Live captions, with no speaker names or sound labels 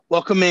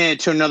Welcome in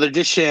to another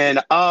edition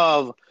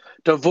of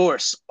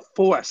Divorce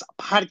Force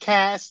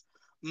Podcast.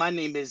 My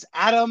name is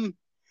Adam,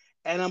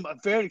 and I'm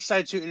very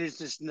excited to introduce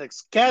this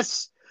next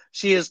guest.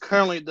 She is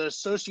currently the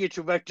Associate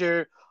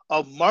Director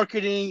of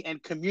Marketing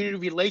and Community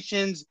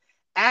Relations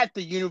at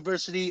the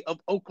University of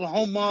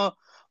Oklahoma.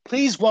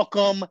 Please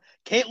welcome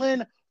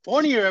Caitlin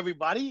Fournier,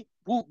 everybody.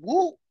 Woo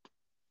woo.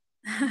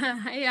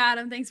 Hey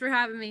Adam, thanks for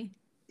having me.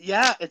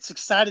 Yeah, it's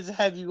excited to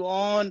have you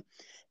on.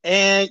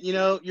 And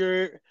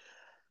your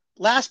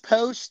last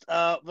post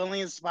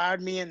really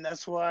inspired me, and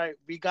that's why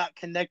we got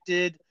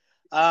connected.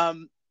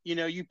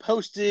 You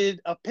posted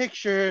a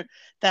picture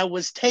that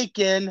was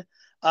taken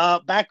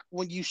back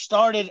when you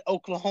started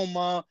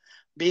Oklahoma,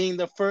 being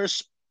the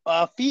first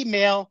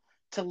female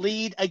to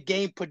lead a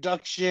game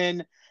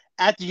production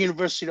at the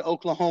University of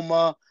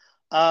Oklahoma.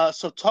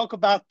 So talk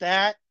about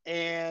that,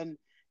 and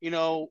you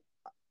know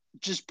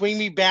just bring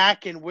me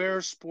back and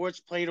where sports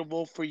played a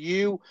role for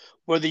you,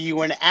 whether you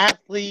were an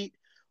athlete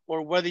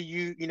or whether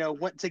you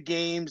went to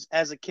games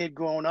as a kid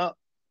growing up.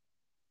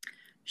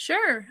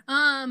 Sure.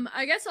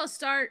 I guess I'll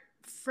start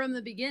from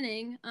the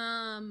beginning.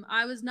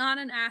 I was not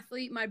an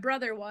athlete. My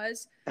brother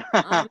was.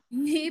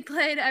 He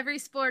played every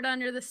sport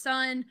under the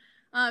sun,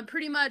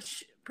 pretty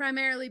much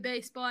primarily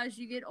baseball as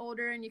you get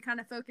older and you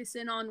kind of focus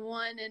in on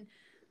one. And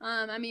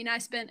I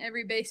spent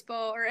every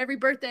baseball or every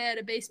birthday at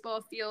a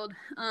baseball field,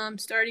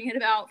 starting at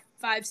about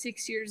 5,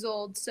 6 years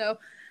old. So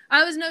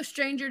I was no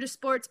stranger to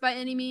sports by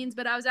any means,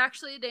 but I was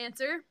actually a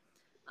dancer.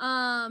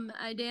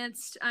 I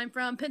danced. I'm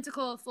from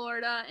Pensacola,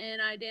 Florida,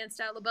 and I danced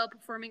at LaBelle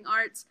Performing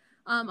Arts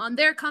on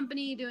their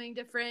company, doing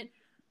different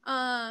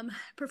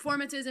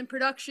performances and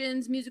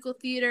productions, musical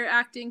theater,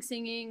 acting,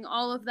 singing,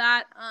 all of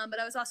that. But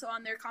I was also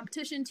on their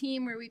competition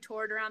team where we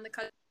toured around the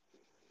country,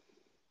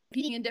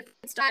 competing in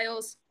different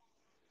styles.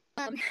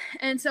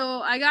 And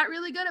so I got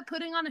really good at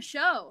putting on a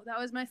show. That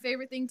was my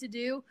favorite thing to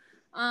do.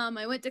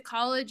 I went to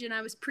college and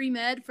I was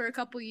pre-med for a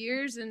couple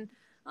years, and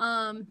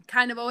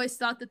kind of always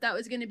thought that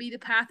was going to be the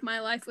path my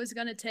life was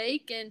going to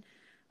take.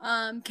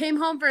 And came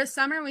home for a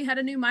summer, and we had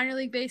a new minor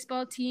league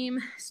baseball team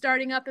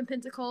starting up in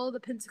Pensacola, the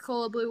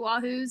Pensacola Blue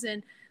Wahoos,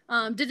 and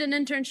did an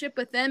internship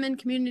with them in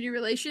community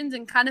relations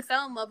and kind of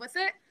fell in love with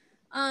it.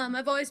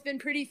 I've always been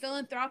pretty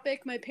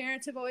philanthropic. My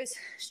parents have always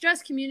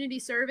stressed community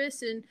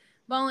service and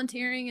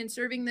volunteering and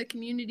serving the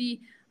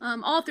community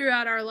all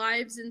throughout our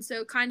lives. And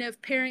so kind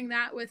of pairing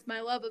that with my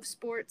love of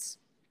sports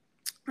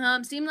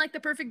seemed like the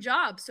perfect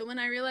job. So when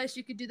I realized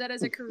you could do that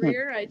as a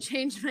career, I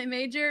changed my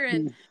major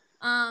and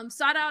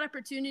sought out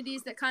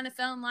opportunities that kind of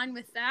fell in line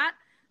with that.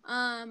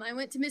 I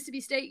went to Mississippi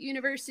State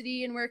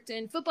University and worked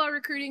in football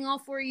recruiting all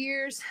 4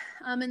 years.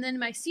 And then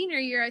my senior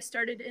year, I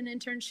started an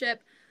internship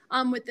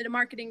with the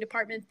marketing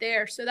department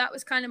there. So that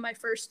was kind of my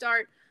first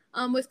start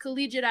with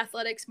collegiate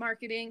athletics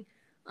marketing.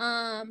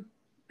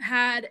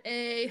 Had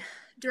a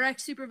direct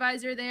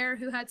supervisor there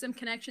who had some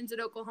connections at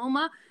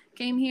Oklahoma,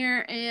 came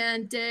here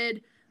and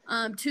did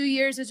 2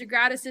 years as a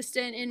grad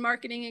assistant in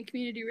marketing and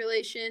community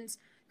relations,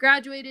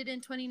 graduated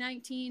in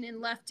 2019 and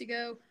left to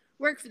go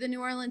work for the New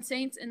Orleans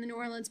Saints and the New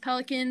Orleans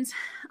Pelicans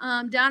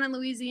down in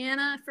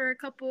Louisiana for a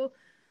couple,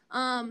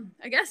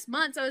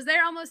 months. I was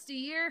there almost a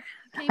year,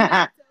 came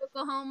back to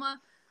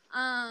Oklahoma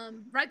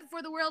right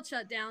before the world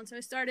shut down. So I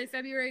started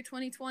February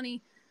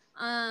 2020.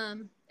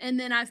 And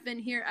then I've been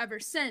here ever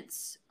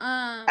since.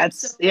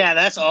 That's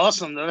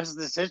awesome. The rest of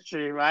this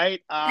history,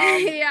 right?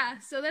 Yeah,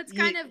 so that's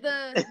kind of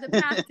the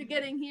path to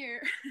getting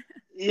here.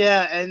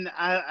 Yeah, and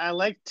I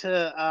like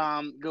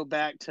to go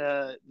back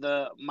to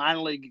the minor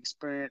league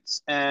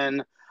experience,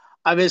 and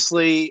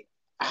obviously,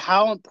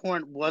 how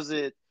important was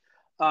it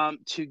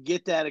to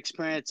get that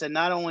experience and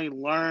not only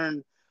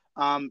learn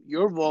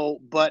your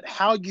role, but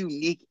how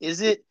unique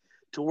is it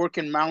to work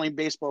in minor league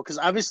baseball? Because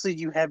obviously,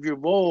 you have your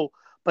role,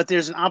 but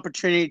there's an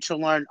opportunity to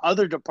learn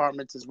other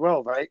departments as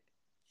well, right?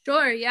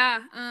 Sure, yeah.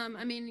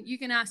 You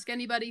can ask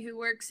anybody who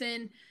works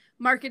in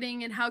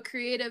marketing and how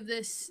creative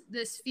this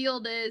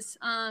field is,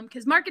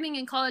 because marketing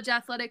in college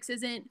athletics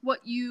isn't what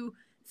you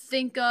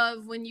think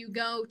of when you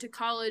go to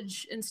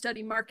college and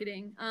study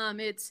marketing.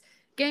 It's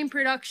game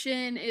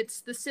production, it's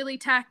the silly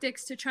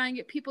tactics to try and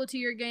get people to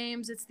your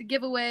games, it's the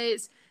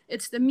giveaways,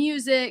 it's the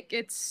music,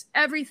 it's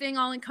everything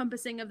all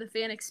encompassing of the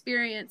fan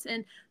experience.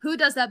 And who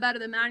does that better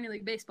than minor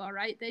league baseball,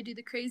 right? They do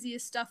the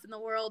craziest stuff in the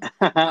world,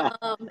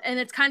 and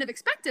it's kind of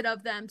expected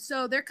of them.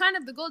 So they're kind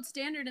of the gold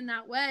standard in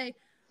that way.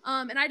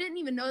 And I didn't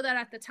even know that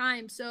at the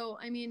time. So,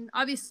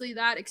 obviously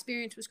that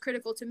experience was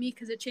critical to me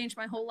because it changed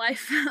my whole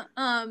life.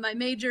 My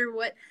major,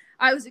 what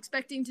I was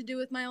expecting to do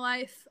with my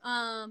life.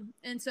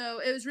 And so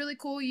it was really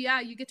cool.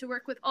 Yeah, you get to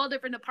work with all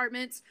different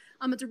departments.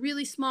 It's a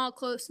really small,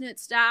 close-knit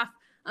staff.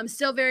 I'm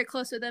still very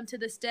close with them to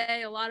this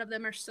day. A lot of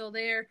them are still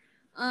there.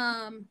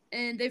 And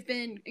they've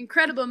been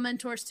incredible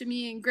mentors to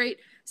me and great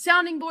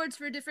sounding boards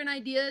for different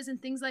ideas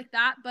and things like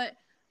that. But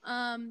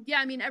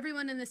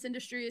everyone in this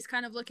industry is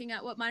kind of looking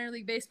at what minor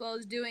league baseball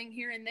is doing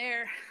here and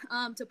there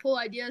to pull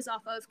ideas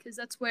off of, because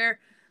that's where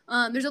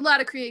there's a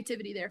lot of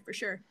creativity there for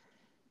sure.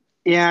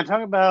 Yeah,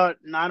 talk about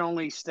not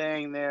only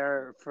staying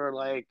there for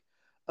like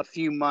a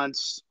few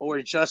months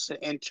or just an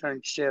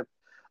internship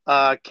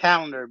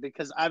calendar?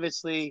 Because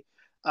obviously,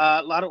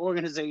 a lot of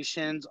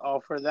organizations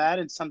offer that,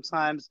 and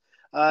sometimes,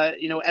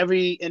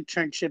 every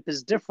internship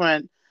is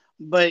different.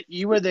 But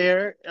you were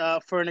there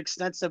for an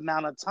extensive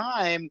amount of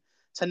time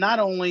to not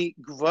only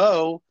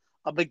grow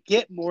but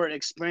get more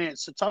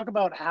experience. So talk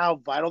about how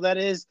vital that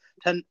is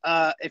to,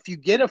 if you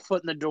get a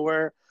foot in the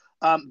door,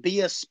 be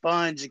a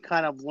sponge and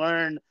kind of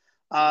learn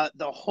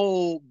the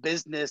whole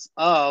business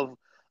of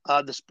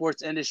the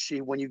sports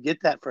industry when you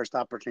get that first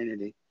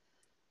opportunity.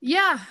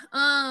 Yeah.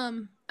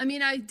 I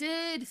mean, I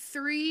did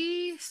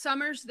 3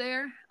 summers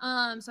there.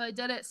 So I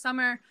did it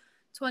summer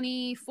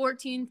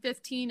 2014,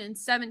 15, and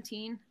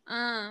 17.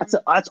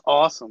 That's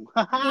awesome.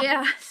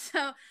 Yeah.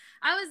 So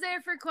I was there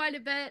for quite a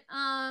bit.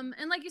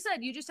 And like you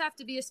said, you just have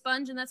to be a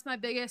sponge. And that's my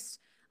biggest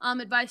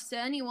advice to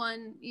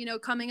anyone,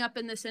 coming up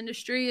in this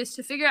industry is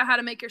to figure out how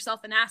to make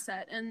yourself an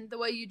asset. And the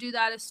way you do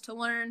that is to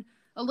learn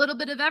a little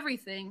bit of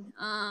everything.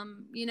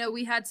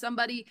 We had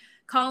somebody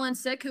call in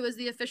sick who was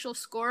the official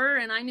scorer,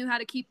 and I knew how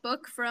to keep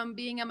book from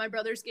being at my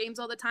brother's games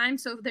all the time.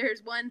 So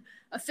there's one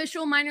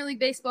official minor league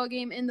baseball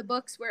game in the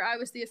books where I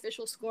was the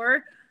official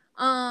scorer.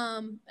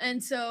 And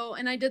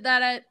I did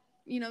that at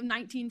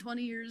 19,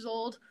 20 years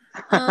old.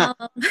 um,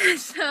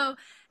 so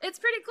it's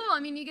pretty cool. I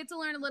mean, you get to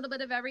learn a little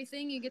bit of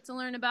everything. You get to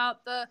learn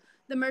about the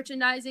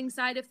merchandising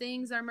side of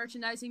things. Our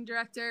merchandising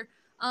director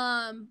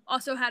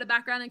also had a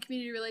background in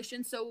community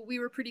relations, so we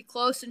were pretty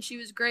close, and she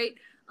was great.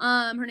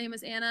 Her name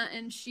was Anna,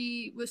 and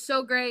she was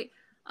so great.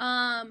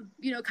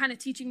 Kind of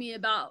teaching me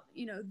about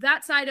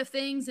that side of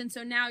things. And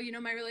so now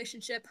my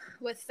relationship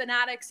with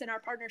Fanatics and our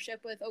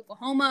partnership with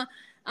Oklahoma,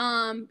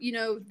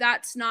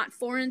 that's not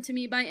foreign to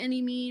me by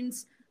any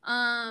means.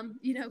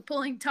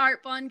 Pulling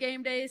tarp on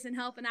game days and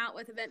helping out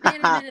with event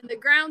management and the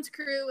grounds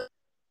crew.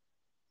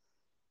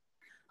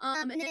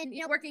 And then,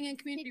 working in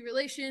community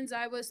relations,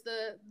 I was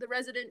the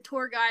resident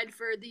tour guide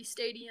for the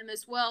stadium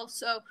as well.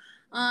 So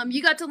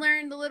you got to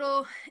learn the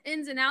little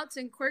ins and outs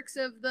and quirks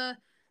of the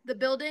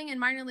building and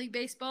minor league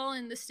baseball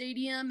and the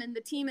stadium and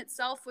the team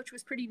itself, which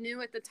was pretty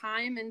new at the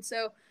time. And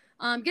so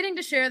getting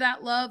to share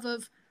that love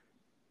of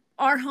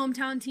our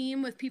hometown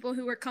team with people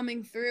who were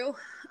coming through.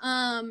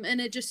 And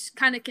it just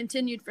kind of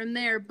continued from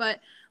there. But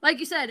like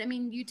you said, I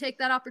mean, you take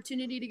that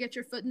opportunity to get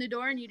your foot in the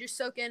door and you just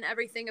soak in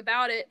everything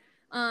about it.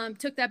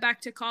 Took that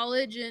back to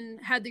college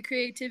and had the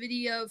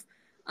creativity of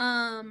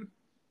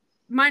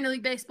minor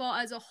league baseball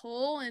as a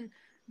whole, and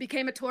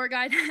became a tour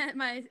guide at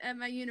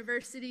my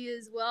university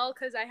as well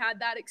because I had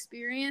that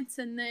experience.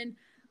 And then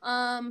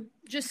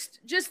just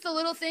the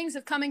little things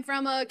of coming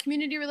from a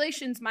community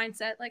relations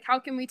mindset, like how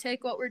can we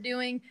take what we're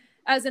doing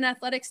as an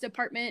athletics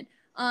department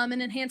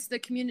and enhance the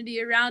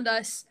community around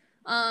us,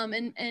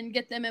 and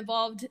get them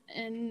involved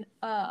in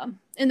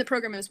the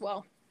program as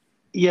well.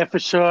 Yeah, for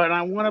sure. And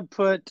I want to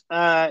put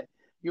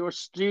your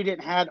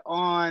student hat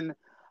on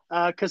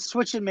because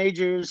switching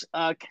majors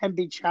can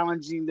be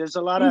challenging. There's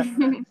a lot of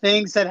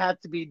things that have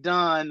to be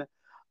done.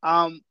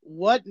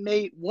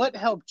 What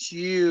helped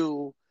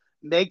you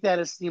make that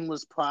a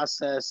seamless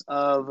process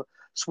of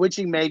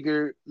switching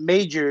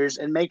majors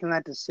and making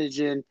that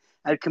decision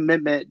and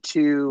commitment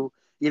to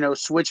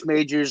switch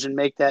majors and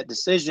make that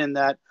decision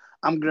that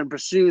I'm going to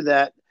pursue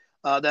that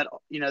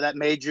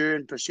major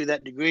and pursue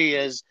that degree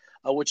as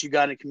what you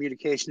got in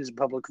communications and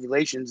public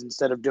relations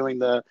instead of doing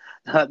the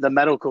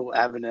medical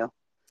avenue.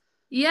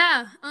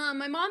 Yeah,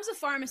 my mom's a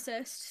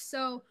pharmacist,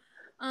 so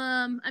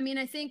I mean,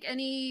 I think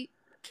any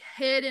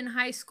kid in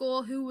high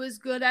school who was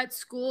good at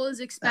school is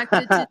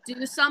expected to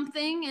do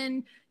something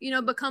and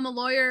become a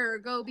lawyer or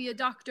go be a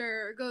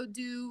doctor or go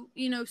do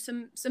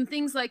some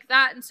things like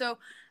that. And so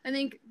I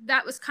think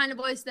that was kind of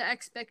always the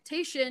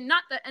expectation.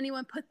 Not that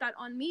anyone put that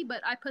on me,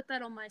 but I put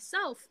that on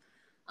myself.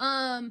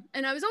 And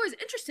I was always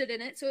interested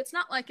in it, so it's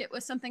not like it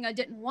was something I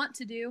didn't want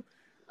to do.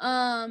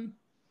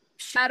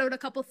 Shadowed a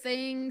couple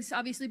things.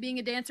 Obviously, being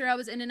a dancer, I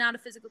was in and out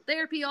of physical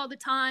therapy all the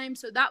time,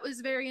 so that was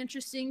very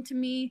interesting to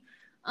me.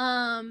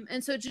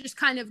 And so just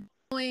kind of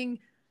going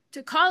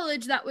to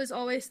college, that was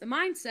always the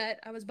mindset.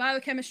 I was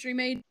biochemistry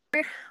major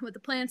with the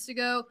plans to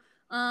go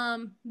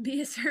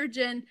be a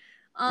surgeon,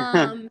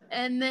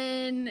 and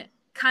then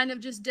kind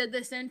of just did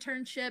this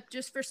internship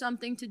just for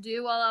something to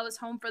do while I was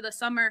home for the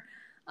summer.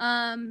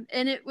 And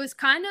it was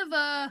kind of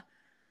a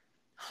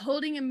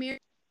holding a mirror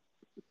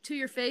to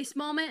your face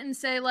moment and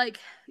say, like,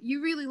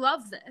 you really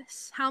love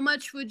this. How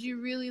much would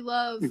you really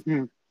love,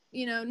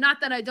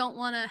 not that I don't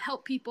want to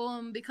help people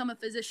and become a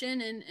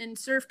physician and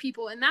serve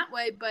people in that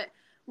way, but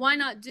why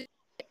not do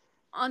it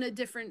on a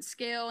different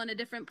scale and a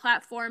different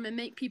platform and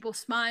make people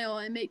smile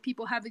and make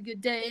people have a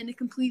good day in a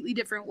completely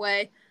different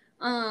way.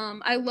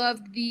 I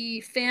loved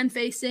the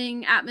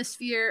fan-facing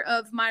atmosphere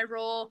of my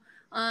role,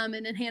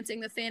 and enhancing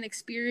the fan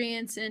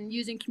experience and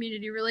using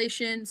community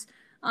relations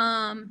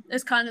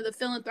as kind of the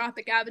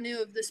philanthropic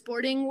avenue of the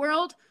sporting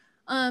world.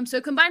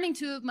 So combining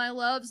two of my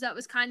loves, that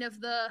was kind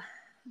of the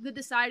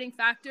deciding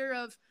factor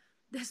of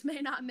this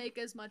may not make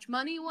as much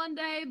money one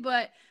day,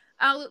 but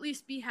I'll at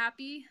least be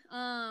happy.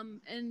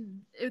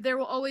 And there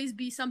will always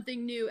be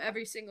something new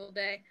every single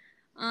day.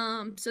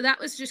 So that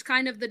was just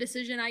kind of the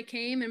decision I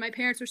came, and my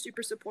parents were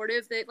super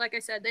supportive. They, like I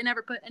said, they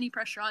never put any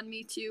pressure on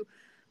me to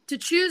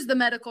choose the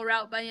medical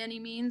route by any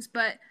means,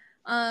 but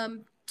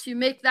to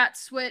make that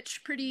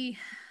switch pretty,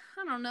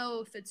 I don't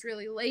know if it's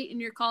really late in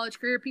your college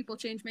career. People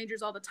change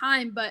majors all the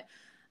time, but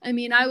I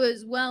mean, I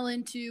was well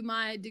into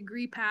my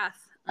degree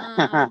path.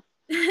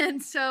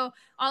 And so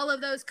all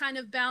of those kind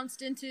of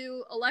bounced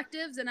into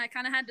electives, and I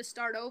kind of had to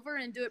start over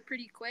and do it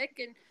pretty quick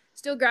and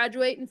still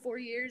graduate in 4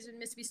 years. And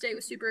Mississippi State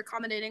was super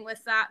accommodating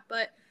with that.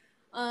 But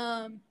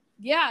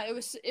yeah,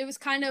 it was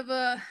kind of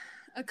a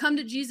come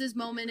to Jesus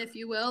moment, if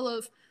you will,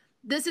 of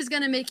this is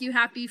going to make you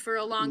happy for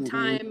a long Mm-hmm.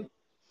 time.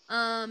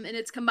 And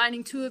it's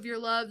combining two of your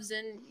loves.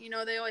 And, you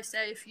know, they always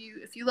say, if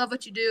you love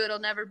what you do, it'll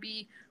never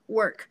be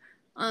work.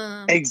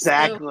 So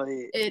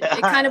Exactly. it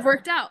kind of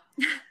worked out.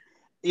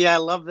 Yeah, I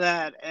love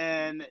that.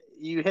 And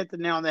you hit the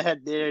nail on the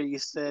head there. You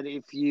said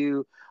if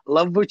you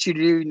love what you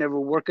do, you never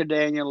work a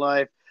day in your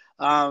life.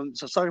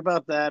 So talk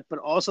about that, but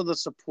also the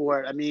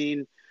support. I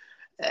mean,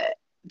 eh,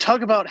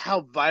 talk about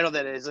how vital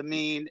that is. I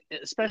mean,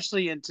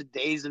 especially in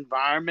today's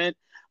environment,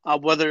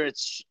 whether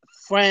it's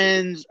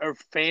friends or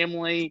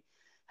family,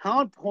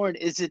 how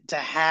important is it to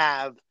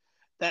have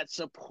that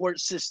support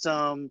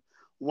system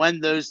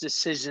when those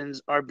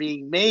decisions are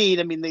being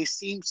made? I mean, they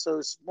seem so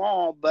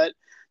small, but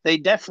they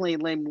definitely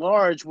loom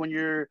large when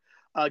you're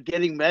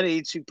getting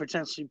ready to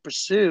potentially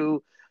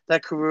pursue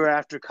that career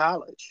after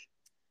college.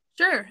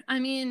 Sure. I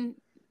mean,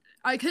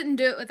 I couldn't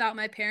do it without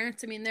my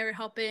parents. I mean, they were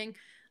helping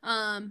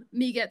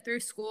me get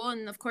through school,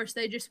 and of course,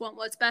 they just want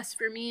what's best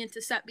for me and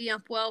to set me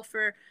up well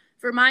for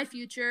my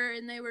future.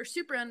 And they were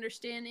super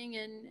understanding.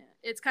 And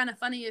it's kind of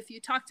funny if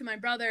you talk to my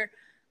brother.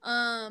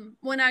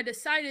 When I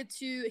decided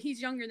to, he's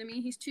younger than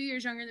me. He's 2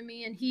 years younger than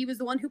me, and he was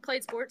the one who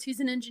played sports. He's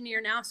an engineer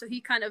now, so he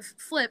kind of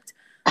flipped.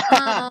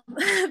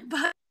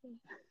 But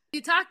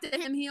you talk to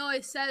him, he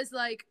always says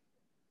like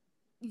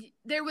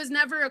there was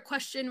never a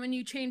question when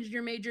you changed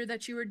your major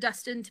that you were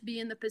destined to be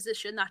in the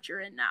position that you're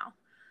in now.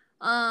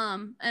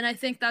 And I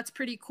think that's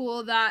pretty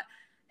cool that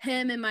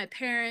him and my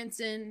parents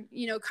and,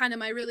 you know, kind of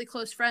my really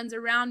close friends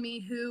around me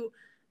who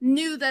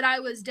knew that I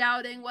was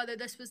doubting whether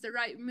this was the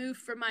right move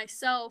for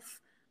myself,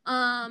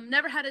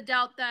 never had a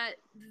doubt that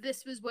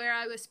this was where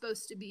I was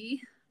supposed to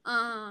be.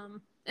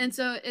 And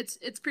so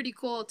it's pretty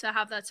cool to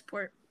have that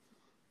support.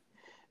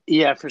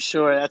 Yeah, for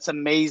sure. That's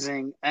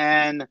amazing.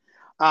 And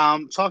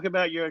talk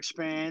about your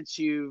experience.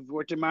 You've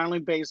worked in minor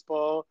league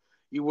baseball.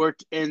 You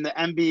worked in the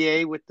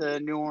NBA with the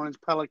New Orleans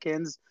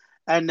Pelicans,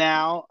 and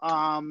now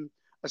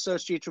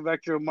associate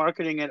director of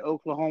marketing at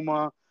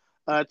Oklahoma,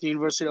 at the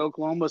University of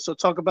Oklahoma. So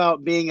talk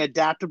about being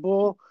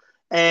adaptable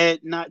and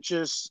not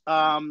just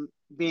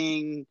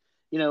being,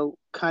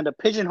 kind of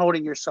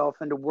pigeonholing yourself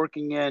into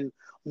working in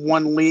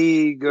one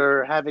league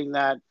or having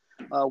that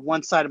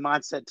one-sided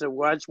mindset to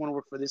where I just want to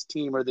work for this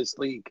team or this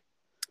league.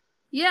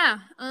 Yeah.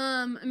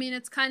 I mean,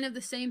 it's kind of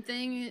the same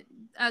thing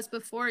as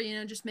before, you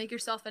know, just make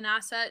yourself an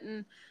asset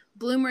and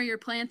bloom where you're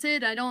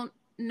planted. I don't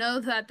know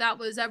that that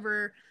was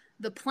ever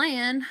the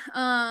plan,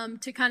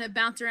 to kind of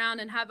bounce around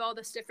and have all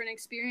this different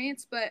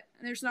experience, but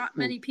there's not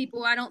many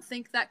people I don't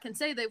think that can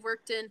say they've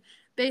worked in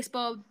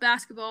baseball,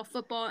 basketball,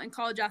 football, and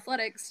college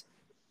athletics.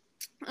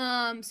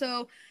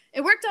 So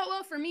it worked out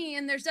well for me,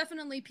 and there's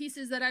definitely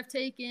pieces that I've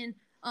taken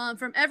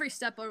from every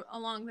step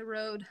along the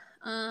road,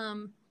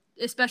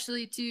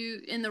 especially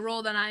to in the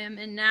role that I am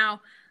in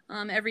now.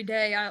 Every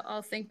day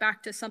I'll think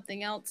back to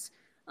something else,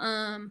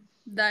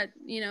 that,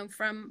 you know,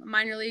 from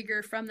minor league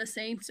or from the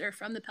Saints or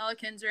from the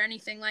Pelicans or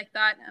anything like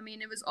that. I mean,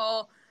 it was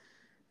all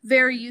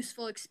very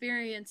useful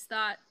experience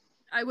that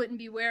I wouldn't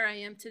be where I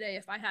am today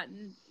if I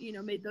hadn't, you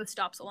know, made those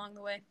stops along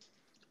the way.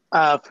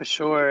 For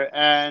sure.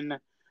 And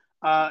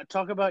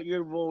talk about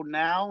your role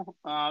now.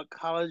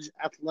 College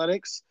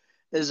athletics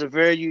is a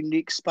very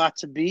unique spot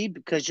to be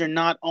because you're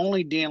not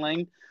only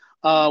dealing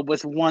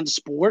with one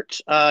sport,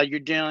 you're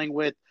dealing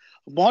with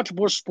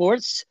multiple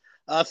sports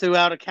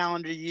throughout a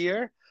calendar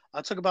year.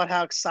 Talk about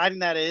how exciting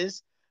that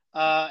is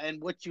and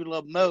what you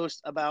love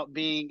most about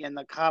being in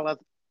the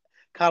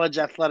college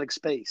athletic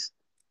space.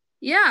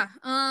 Yeah.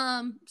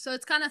 So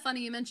it's kind of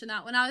funny you mentioned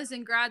that. When I was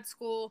in grad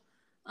school,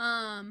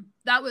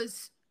 that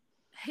was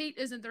hate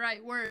isn't the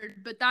right word,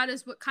 but that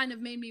is what kind of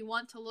made me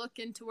want to look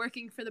into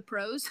working for the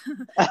pros.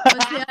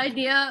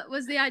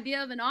 Was the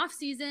idea of an off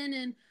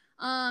season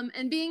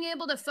and being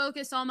able to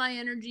focus all my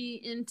energy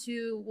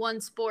into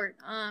one sport.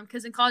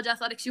 Because in college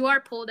athletics, you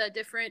are pulled at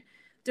different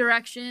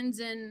directions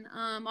and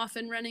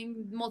often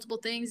running multiple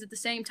things at the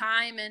same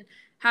time and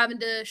having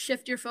to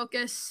shift your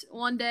focus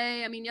one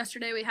day. I mean,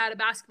 yesterday we had a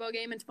basketball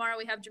game and tomorrow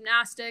we have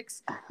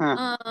gymnastics.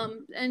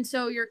 And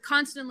so you're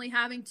constantly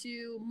having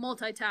to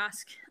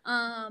multitask.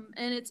 And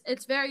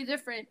it's very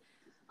different.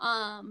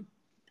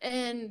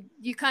 And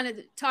you kind of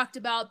talked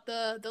about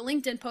the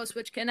LinkedIn post,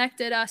 which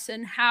connected us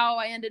and how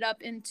I ended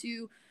up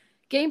into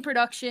game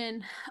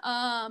production,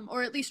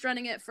 or at least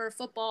running it for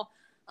football.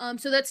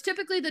 So that's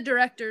typically the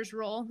director's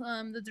role,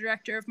 the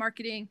director of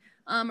marketing,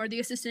 or the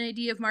assistant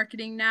AD of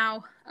marketing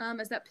now,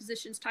 as that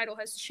position's title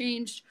has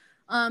changed,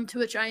 to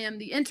which I am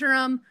the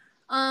interim.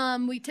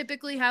 We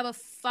typically have a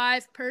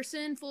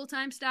 5-person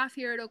full-time staff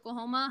here at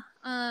Oklahoma,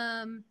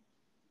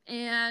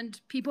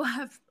 and people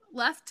have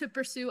left to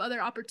pursue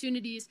other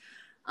opportunities.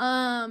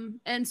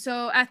 And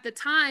so at the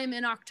time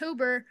in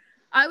October,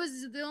 I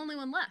was the only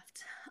one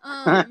left.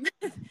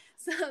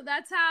 So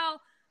that's how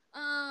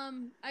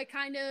I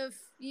kind of,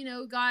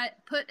 got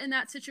put in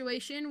that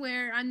situation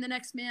where I'm the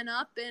next man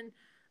up. And,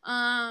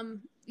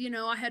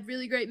 I had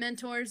really great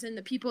mentors, and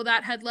the people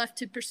that had left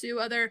to pursue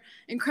other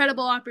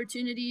incredible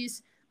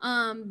opportunities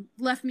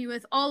left me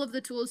with all of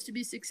the tools to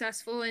be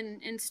successful,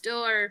 and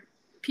still are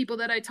people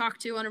that I talk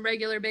to on a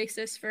regular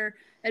basis for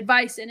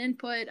advice and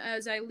input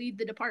as I lead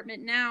the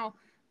department now.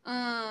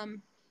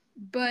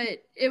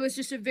 But it was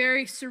just a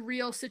very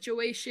surreal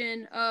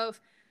situation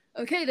of,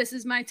 okay, this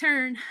is my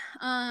turn.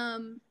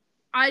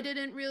 I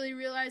didn't really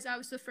realize I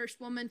was the first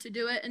woman to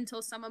do it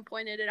until someone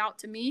pointed it out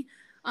to me.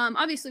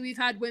 Obviously, we've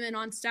had women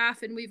on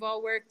staff, and we've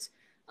all worked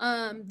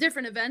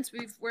different events.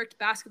 We've worked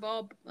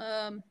basketball,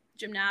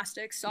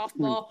 gymnastics,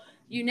 softball,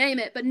 you name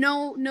it. But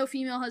no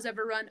female has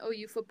ever run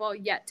OU football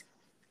yet.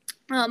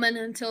 And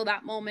until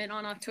that moment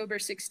on October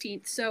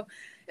 16th. So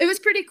it was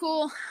pretty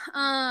cool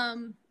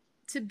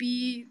to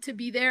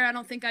be there. I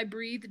don't think I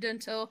breathed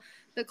until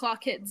the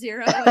clock hit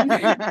 0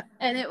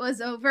 and it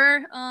was over,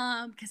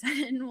 because I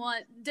didn't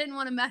want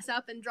to mess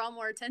up and draw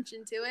more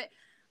attention to it.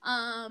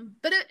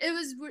 But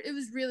it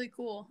was really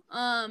cool.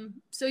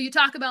 So you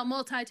talk about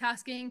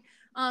multitasking.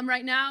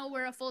 Right now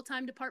we're a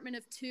full-time department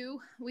of 2.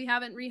 We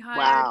haven't rehired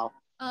Wow.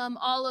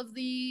 all of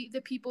the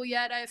people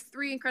yet. I have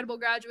 3 incredible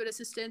graduate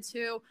assistants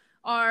who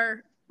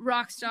are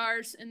rock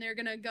stars, and they're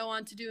going to go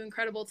on to do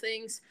incredible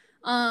things.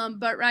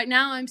 But right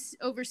now I'm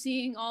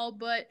overseeing all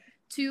but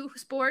 2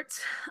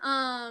 sports.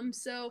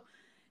 So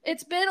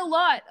it's been a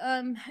lot.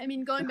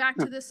 Going back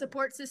to the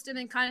support system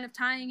and kind of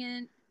tying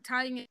in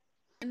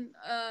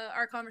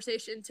our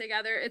conversation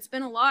together, it's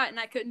been a lot, and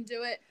I couldn't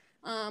do it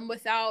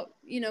without,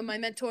 my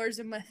mentors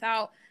and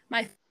without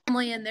my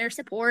family and their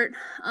support,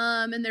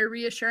 and their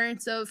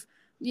reassurance of,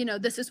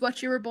 this is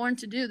what you were born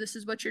to do. This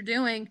is what you're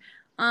doing.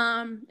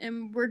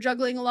 And we're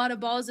juggling a lot of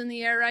balls in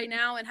the air right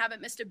now and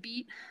haven't missed a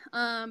beat.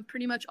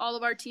 Pretty much all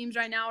of our teams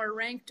right now are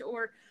ranked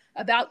or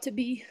about to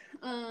be,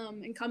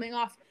 and coming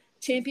off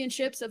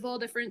championships of all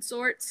different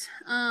sorts.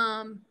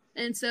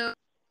 And so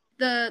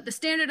the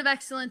standard of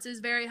excellence is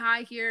very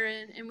high here,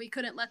 and we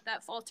couldn't let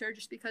that falter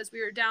just because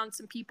we were down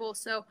some people.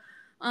 So,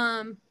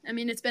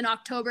 it's been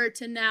October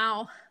to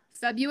now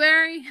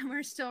February, and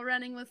we're still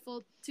running with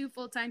 2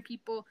 full-time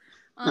people.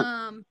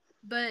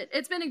 But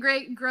it's been a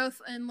great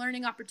growth and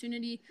learning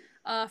opportunity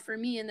for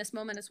me in this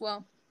moment as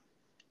well.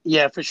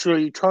 Yeah, for sure.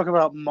 You talk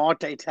about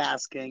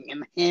multitasking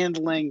and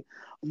handling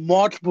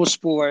multiple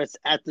sports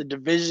at the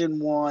Division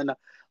 1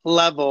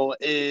 level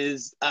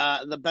is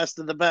the best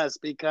of the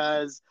best,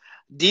 because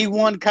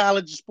D1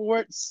 college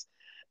sports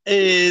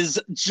is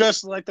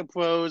just like the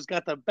pros,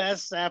 got the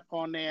best staff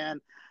on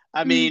hand.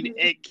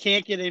 It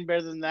can't get any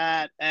better than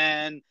that.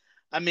 And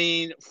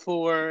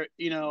for,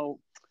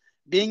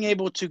 being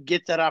able to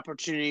get that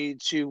opportunity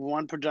to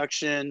one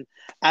production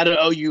at an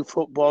OU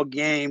football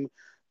game,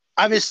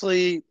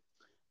 obviously,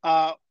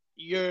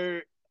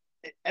 you're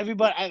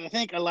everybody. I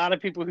think a lot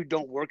of people who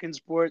don't work in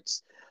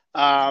sports,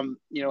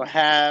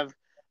 have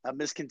a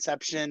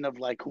misconception of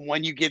like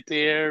when you get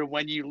there,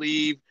 when you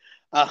leave.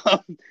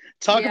 Um,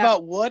 Talk Yeah.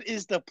 about what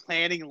is the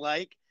planning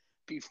like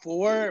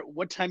before,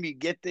 what time you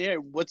get there,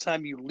 what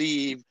time you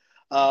leave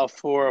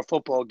for a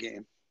football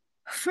game.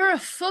 For a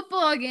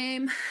football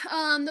game,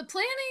 the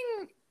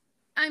planning,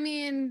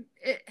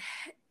 it,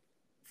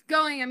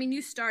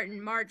 you start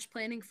in March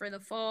planning for the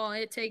fall.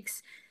 It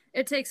takes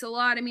a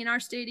lot. Our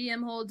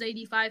stadium holds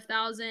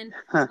 85,000.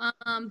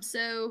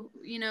 So,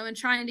 and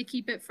trying to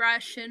keep it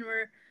fresh, and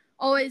we're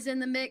always in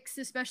the mix,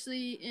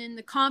 especially in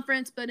the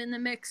conference, but in the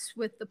mix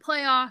with the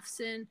playoffs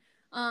and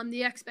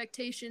the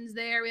expectations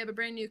there. We have a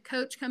brand new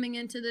coach coming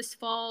into this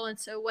fall, and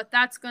so what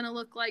that's going to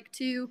look like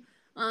too.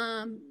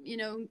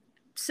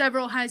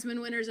 Several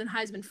Heisman winners and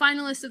Heisman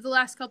finalists of the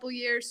last couple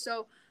years.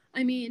 So,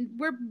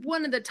 we're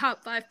one of the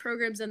top 5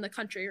 programs in the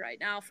country right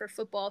now for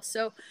football.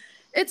 So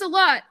it's a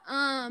lot.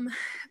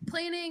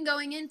 Planning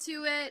going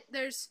into it,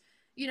 there's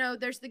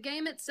the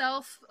game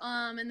itself,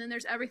 and then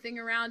there's everything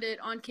around it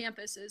on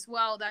campus as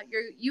well that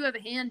you have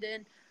a hand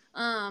in.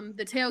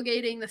 The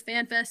tailgating, the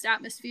fan fest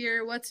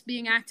atmosphere, what's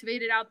being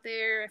activated out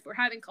there, if we're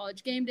having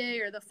college game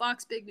day or the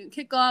Fox Big Noon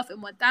kickoff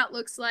and what that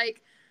looks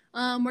like.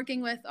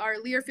 Working with our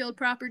Learfield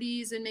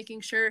properties and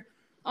making sure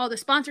all the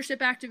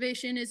sponsorship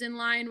activation is in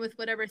line with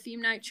whatever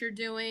theme nights you're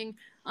doing,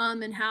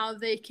 and how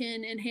they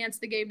can enhance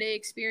the game day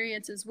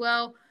experience as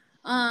well.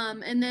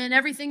 And then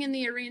everything in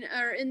the arena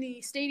or in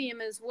the stadium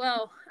as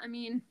well.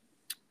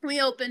 We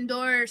open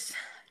doors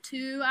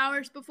 2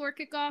 hours before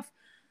kickoff.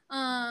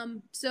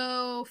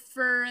 So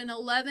for an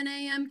 11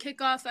 a.m.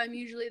 kickoff, I'm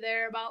usually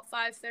there about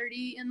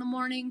 5:30 in the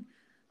morning.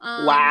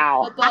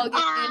 Wow. Football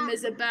game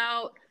is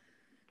about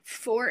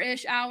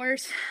 4-ish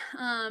hours.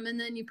 And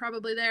then you're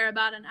probably there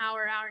about an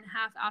hour and a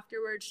half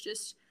afterwards,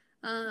 just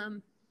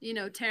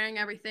tearing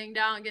everything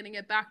down, getting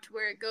it back to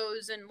where it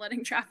goes, and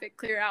letting traffic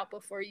clear out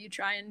before you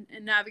try and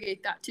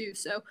navigate that too.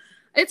 So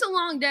it's a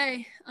long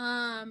day.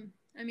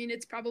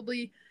 It's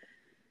probably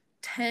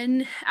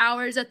 10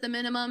 hours at the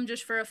minimum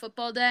just for a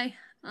football day.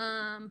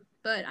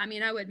 But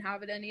I wouldn't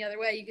have it any other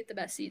way. You get the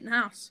best seat in the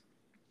house.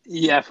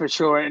 Yeah, for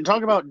sure. And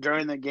talk about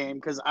during the game,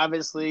 because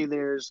obviously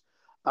there's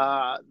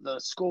the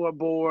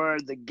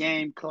scoreboard, the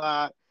game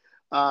clock.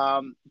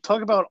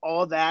 Talk about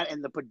all that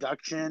and the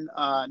production,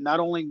 not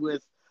only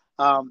with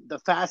the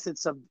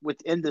facets of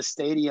within the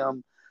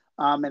stadium,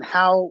 and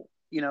how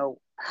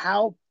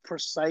how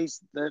precise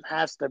that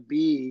has to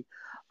be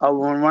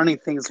when running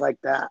things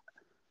like that.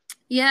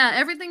 Yeah,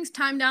 everything's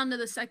timed down to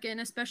the second,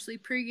 especially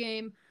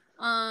pregame.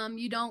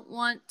 You don't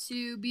want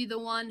to be the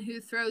one who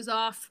throws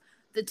off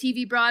the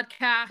TV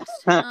broadcast.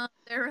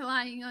 They're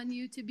relying on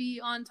you to be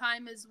on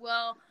time as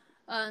well.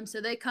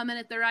 So they come in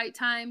at the right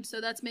time.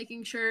 So that's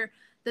making sure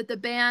that the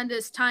band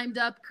is timed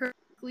up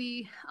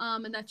correctly,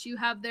 and that you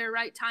have their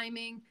right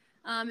timing,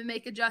 and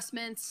make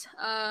adjustments.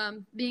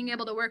 Being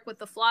able to work with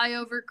the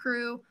flyover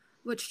crew,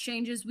 which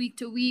changes week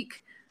to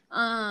week.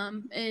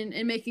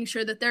 And making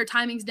sure that their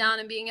timing's down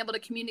and being able to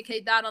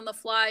communicate that on the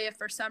fly if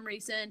for some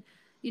reason,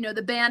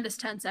 the band is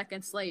 10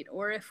 seconds late,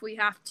 or if we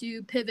have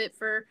to pivot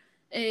for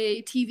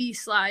a TV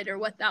slide or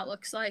what that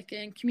looks like,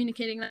 and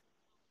communicating that.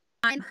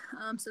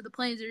 So the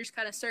planes are just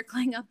kind of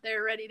circling up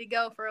there ready to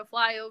go for a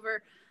flyover.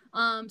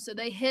 So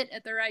they hit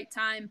at the right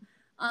time.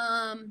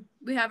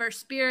 We have our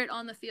spirit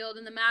on the field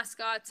and the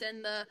mascots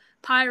and the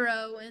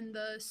pyro and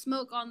the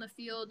smoke on the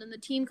field and the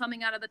team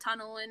coming out of the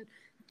tunnel and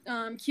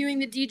cueing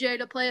the DJ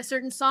to play a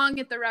certain song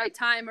at the right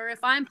time, or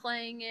if I'm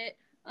playing it,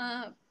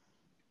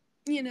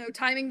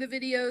 timing the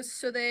videos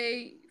so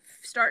they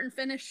start and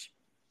finish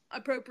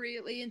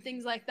appropriately and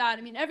things like that.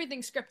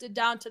 Everything's scripted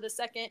down to the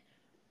second.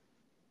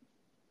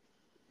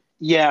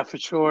 Yeah, for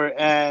sure.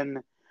 And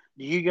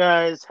do you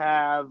guys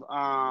have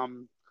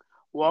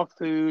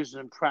walkthroughs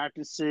and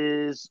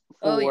practices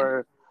Oh yeah,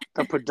 for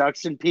the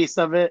production piece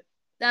of it?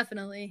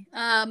 definitely.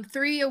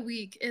 3 a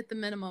week at the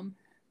minimum.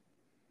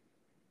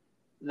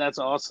 That's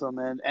awesome.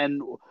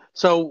 And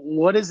so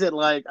what is it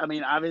like?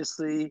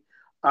 Obviously,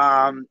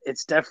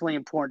 it's definitely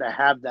important to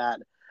have that.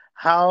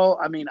 How,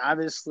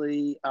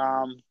 obviously,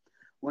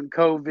 when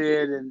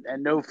COVID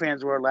and no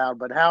fans were allowed,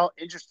 but how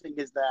interesting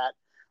is that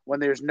when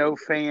there's no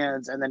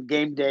fans and then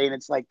game day and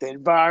it's like the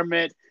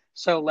environment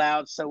so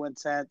loud, so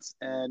intense,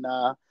 and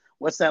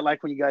what's that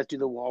like when you guys do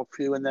the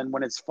walkthrough and then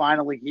when it's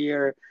finally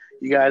here,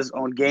 you guys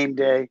on game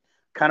day,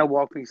 kind of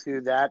walk me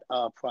through that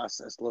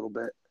process a little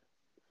bit.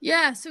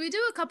 Yeah, so we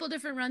do a couple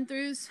different run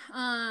throughs.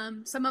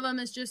 Some of them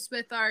is just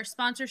with our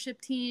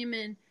sponsorship team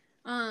and,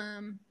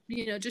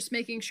 just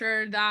making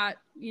sure that,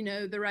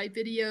 the right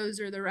videos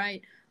or the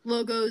right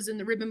logos and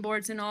the ribbon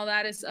boards and all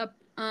that is up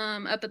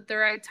at the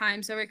right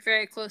time. So I work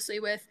very closely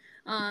with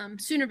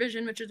Sooner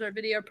Vision, which is our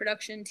video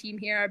production team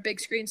here, our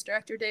big screens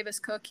director, Davis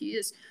Cook. He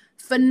is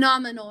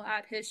phenomenal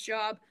at his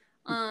job.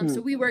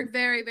 So we work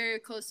very, very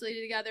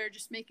closely together,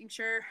 just making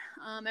sure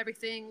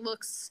everything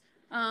looks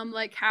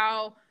like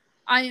how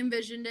I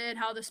envisioned it,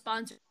 how the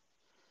sponsor,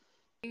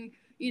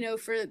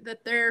 for that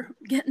they're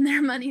getting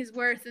their money's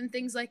worth and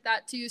things like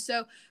that too.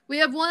 So we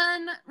have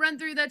one run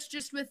through that's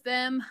just with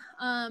them,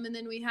 and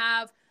then we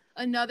have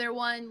another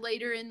one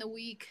later in the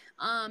week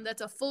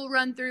that's a full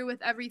run through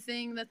with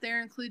everything that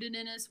they're included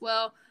in as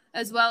well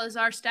as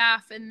our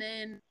staff, and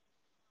then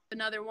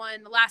another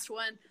one, the last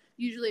one,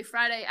 usually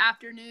Friday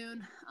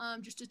afternoon,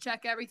 just to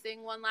check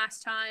everything one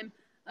last time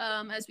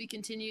as we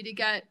continue to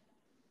get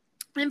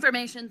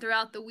information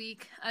throughout the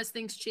week as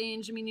things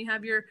change. You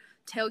have your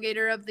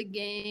tailgater of the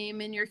game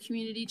and your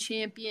community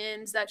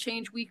champions that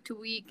change week to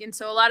week. And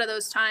so a lot of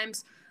those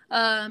times,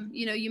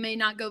 you may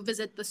not go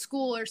visit the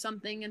school or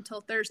something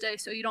until Thursday.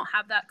 So you don't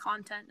have that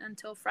content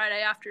until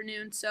Friday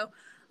afternoon. So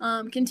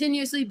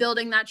continuously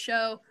building that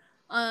show,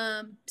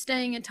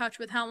 staying in touch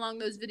with how long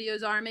those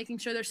videos are, making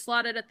sure they're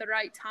slotted at the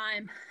right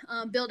time,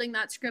 building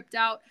that script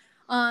out,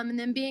 and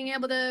then being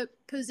able to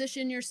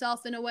position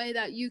yourself in a way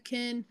that you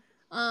can,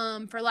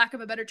 for lack of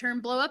a better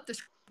term, blow up the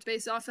script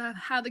based off of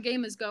how the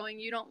game is going.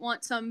 You don't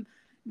want some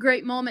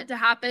great moment to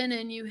happen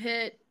and you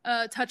hit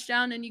a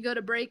touchdown and you go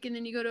to break and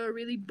then you go to a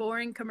really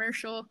boring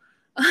commercial.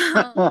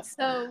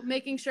 So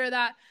making sure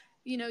that,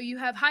 you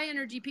have high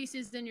energy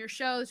pieces in your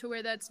show to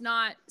where that's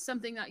not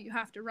something that you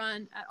have to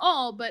run at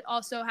all, but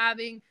also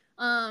having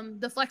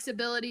the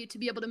flexibility to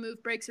be able to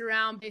move breaks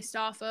around based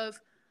off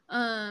of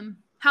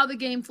how the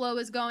game flow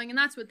is going. And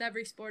that's with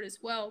every sport as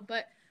well.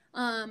 But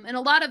and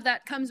a lot of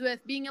that comes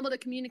with being able to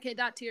communicate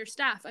that to your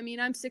staff.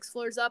 I'm 6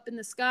 floors up in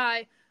the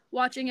sky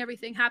watching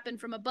everything happen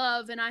from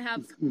above, and I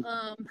have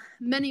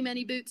many,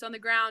 many boots on the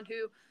ground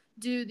who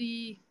do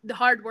the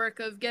hard work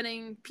of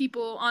getting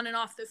people on and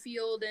off the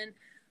field and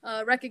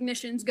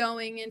recognitions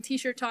going and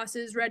t-shirt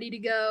tosses ready to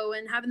go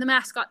and having the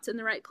mascots in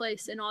the right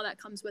place, and all that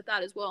comes with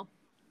that as well.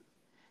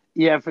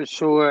 Yeah, for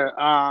sure.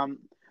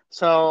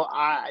 So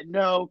I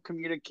know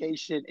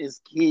communication is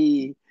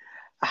key.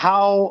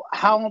 how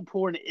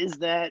important is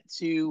that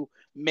to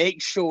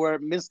make sure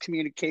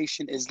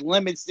miscommunication is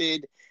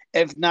limited,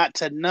 if not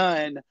to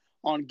none,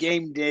 on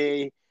game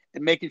day,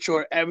 and making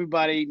sure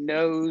everybody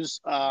knows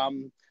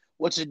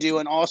what to do,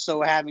 and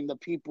also having the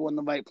people in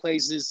the right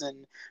places,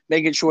 and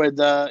making sure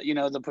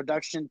the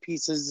production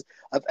pieces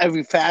of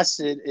every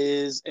facet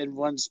is and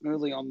runs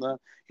smoothly on the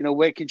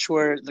making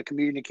sure the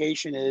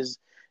communication is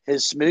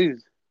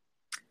smooth.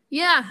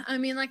 Yeah, I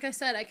mean, like I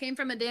said, I came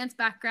from a dance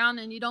background,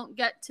 and you don't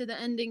get to the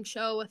ending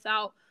show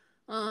without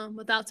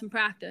some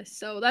practice.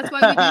 So that's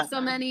why we do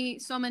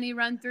so many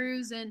run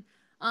throughs and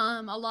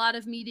a lot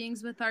of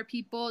meetings with our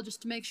people,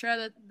 just to make sure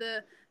that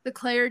the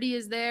clarity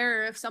is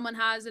there. Or if someone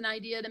has an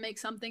idea to make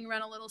something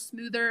run a little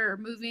smoother, or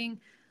moving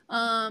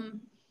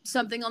um,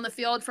 something on the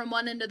field from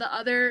one end to the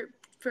other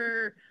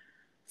for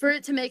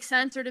it to make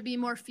sense or to be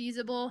more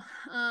feasible.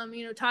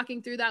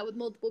 Talking through that with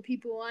multiple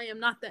people. I am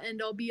not the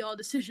end all be all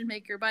decision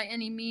maker by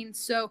any means.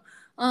 So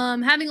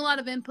having a lot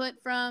of input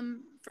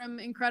from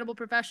incredible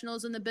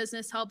professionals in the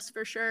business helps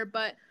for sure.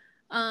 But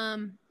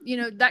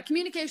that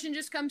communication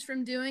just comes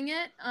from doing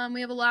it.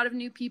 We have a lot of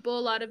new people,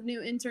 a lot of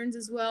new interns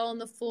as well on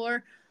the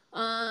floor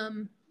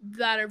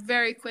that are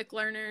very quick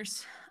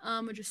learners,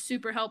 which is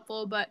super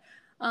helpful. But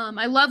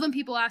I love when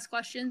people ask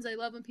questions. I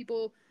love when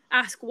people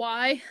ask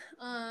why,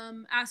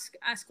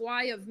 ask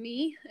why of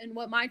me and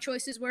what my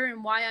choices were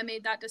and why I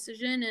made that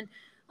decision,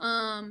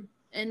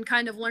 and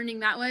kind of learning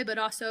that way, but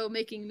also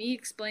making me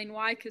explain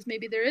why, because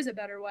maybe there is a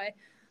better way.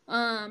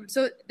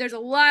 So there's a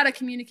lot of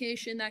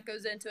communication that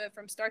goes into it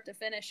from start to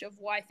finish of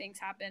why things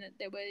happen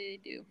the way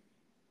they do.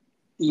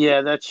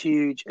 Yeah, that's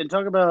huge. And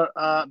talk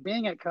about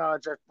being at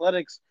college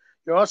athletics.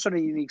 You're also in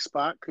a unique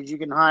spot because you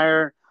can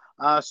hire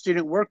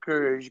student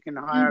workers, you can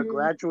hire Mm-hmm.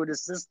 graduate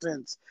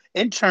assistants,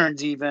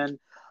 interns, even.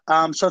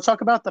 So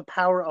talk about the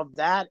power of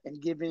that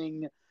and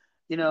giving,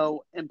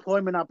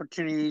 employment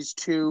opportunities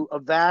to a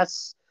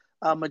vast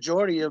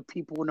majority of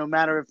people, no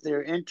matter if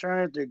they're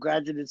intern, they're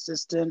graduate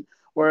assistant,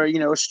 or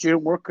a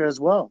student worker as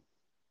well.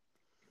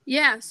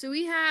 Yeah, so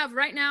we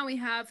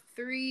have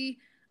three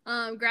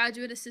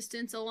graduate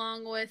assistants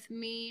along with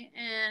me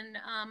and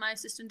my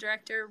assistant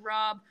director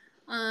Rob.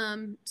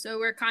 So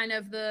we're kind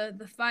of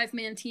the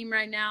 5-man team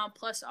right now,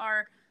 plus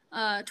our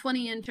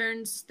 20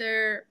 interns.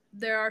 They're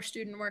our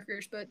student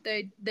workers, but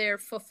they're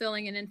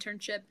fulfilling an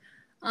internship.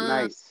 Um,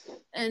 Nice.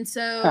 and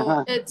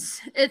so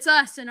it's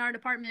us in our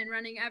department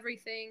running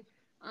everything.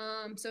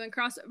 So in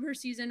crossover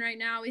season right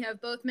now, we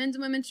have both men's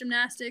and women's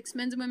gymnastics,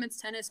 men's and women's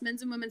tennis,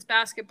 men's and women's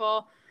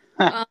basketball,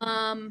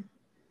 um,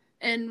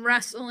 and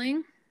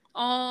wrestling,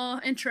 all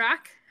and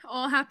track,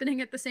 all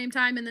happening at the same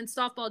time. And then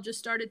softball just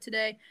started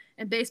today,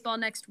 and baseball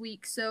next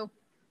week. So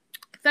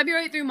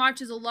February through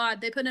March is a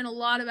lot. They put in a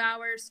lot of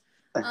hours.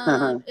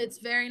 It's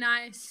very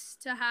nice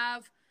to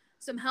have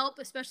some help,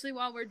 especially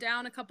while we're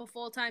down a couple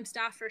full-time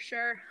staff for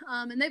sure.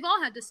 And they've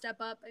all had to step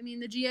up. I mean,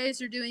 the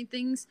GAs are doing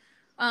things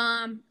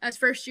as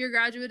first-year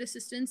graduate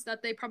assistants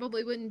that they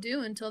probably wouldn't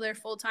do until they're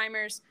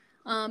full-timers.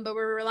 But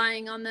we're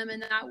relying on them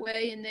in that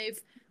way, and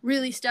they've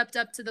really stepped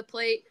up to the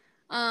plate.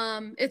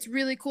 It's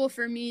really cool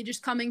for me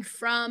just coming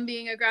from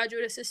being a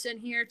graduate assistant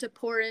here to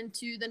pour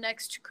into the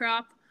next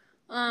crop.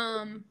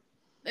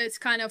 It's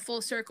kind of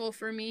full circle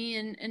for me,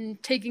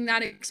 and taking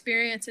that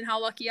experience and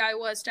how lucky I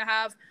was to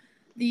have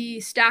the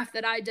staff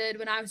that I did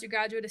when I was a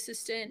graduate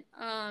assistant,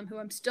 who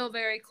I'm still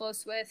very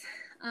close with,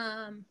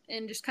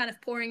 and just kind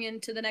of pouring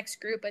into the next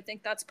group. I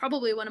think that's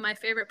probably one of my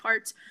favorite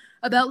parts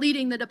about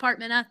leading the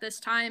department at this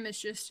time, is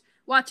just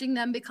watching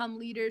them become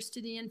leaders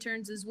to the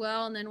interns as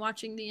well, and then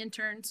watching the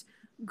interns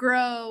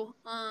grow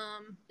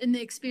in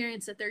the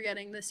experience that they're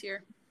getting this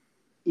year.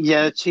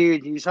 Yeah, it's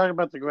huge. You talk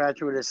about the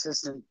graduate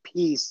assistant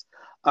piece.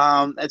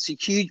 It's a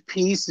huge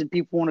piece, and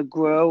people want to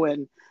grow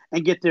and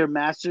get their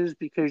masters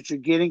because you're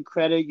getting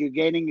credit, you're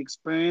gaining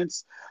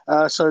experience.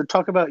 So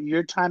talk about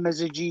your time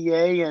as a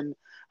GA and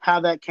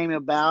how that came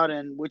about,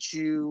 and which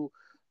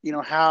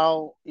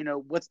how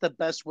what's the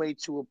best way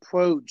to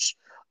approach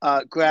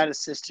grad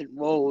assistant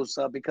roles,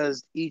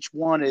 because each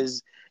one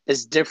is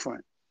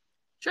different.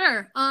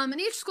 Sure. And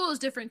each school is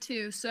different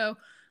too. So,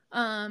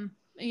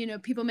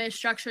 people may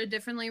structure it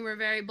differently. We're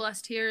very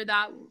blessed here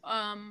that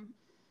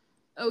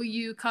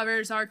OU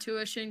covers our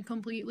tuition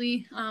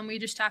completely. We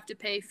just have to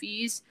pay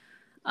fees.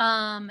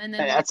 And then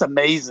That's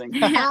amazing.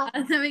 yeah,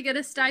 and then we get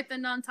a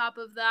stipend on top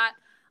of that.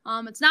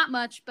 It's not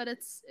much, but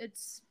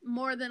it's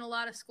more than a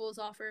lot of schools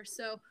offer.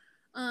 So,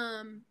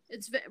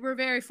 we're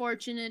very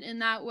fortunate in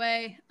that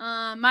way.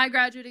 My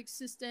graduate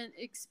assistant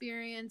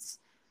experience,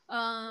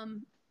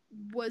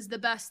 was the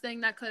best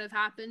thing that could have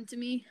happened to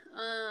me.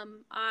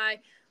 I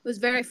was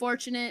very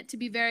fortunate to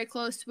be very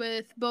close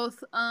with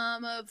both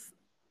of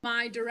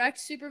my direct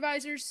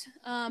supervisors,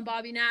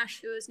 Bobby Nash,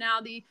 who is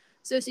now the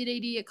associate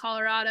AD at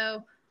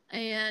Colorado,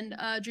 and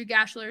Drew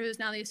Gashler, who is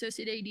now the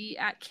associate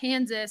AD at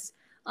Kansas.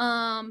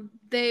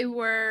 They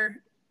were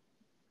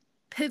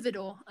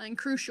pivotal and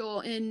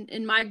crucial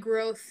in my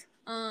growth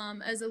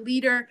as a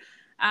leader,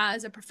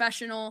 as a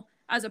professional,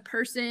 as a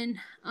person,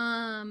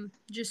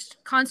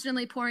 just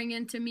constantly pouring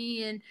into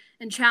me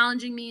and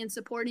challenging me and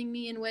supporting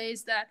me in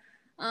ways that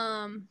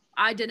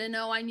I didn't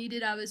know I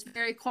needed. I was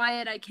very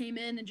quiet. I came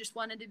in and just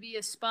wanted to be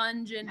a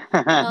sponge and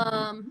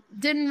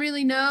didn't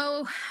really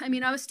know. I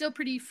mean, I was still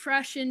pretty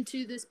fresh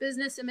into this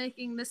business and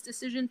making this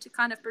decision to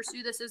kind of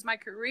pursue this as my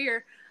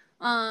career,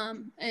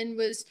 and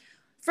was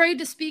afraid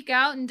to speak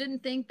out and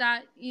didn't think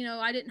that,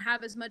 I didn't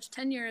have as much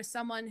tenure as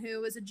someone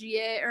who was a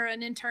GA or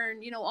an intern,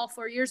 all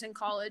 4 years in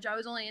college. I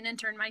was only an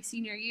intern my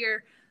senior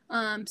year.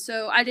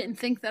 So I didn't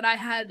think that I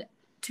had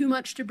too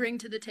much to bring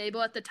to the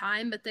table at the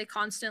time, but they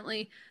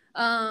constantly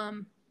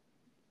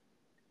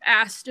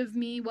asked of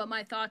me what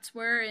my thoughts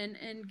were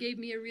and gave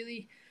me a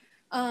really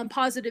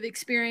positive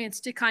experience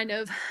to kind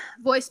of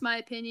voice my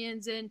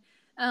opinions and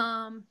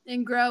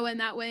grow in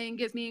that way and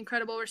give me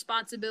incredible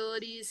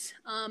responsibilities,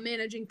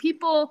 managing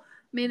people,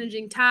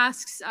 managing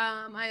tasks.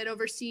 I had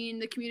overseen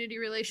the community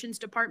relations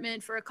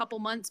department for a couple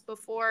months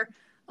before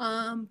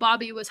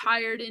Bobby was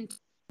hired into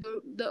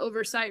the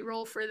oversight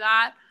role for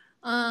that.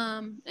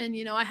 And,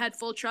 I had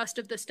full trust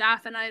of the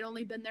staff, and I had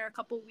only been there a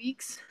couple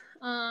weeks,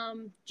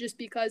 just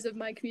because of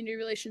my community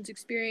relations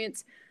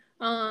experience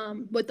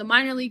with the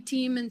minor league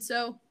team. And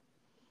so,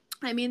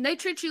 I mean, they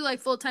treat you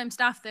like full-time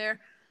staff there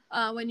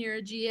when you're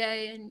a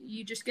GA, and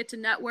you just get to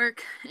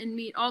network and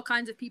meet all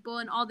kinds of people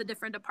in all the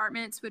different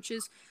departments, which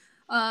is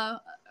a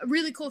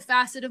really cool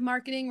facet of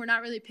marketing. We're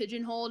not really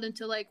pigeonholed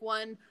into like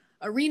one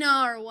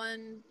arena or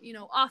one,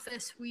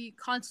 office. We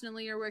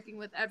constantly are working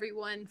with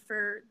everyone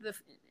for the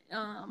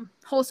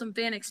wholesome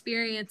fan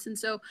experience. And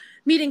so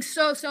meeting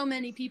so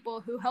many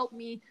people who helped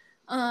me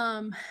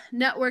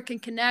network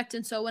and connect.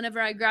 And so whenever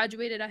I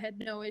graduated, I had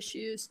no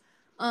issues,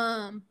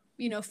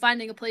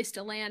 finding a place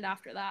to land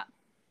after that.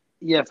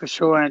 Yeah, for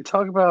sure. And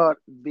talk about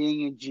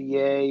being a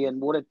GA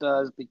and what it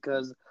does,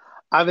 because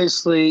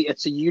obviously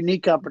it's a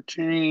unique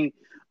opportunity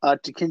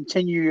to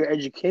continue your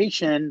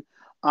education,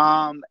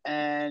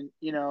 and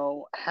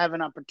have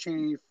an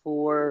opportunity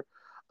for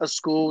a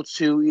school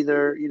to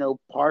either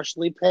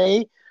partially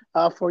pay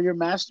for your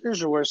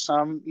master's, or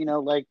some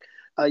like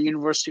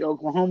University of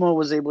Oklahoma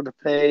was able to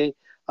pay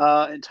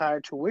entire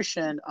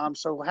tuition.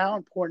 So how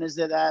important is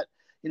it that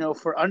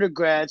for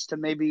undergrads to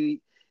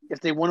maybe,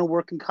 if they want to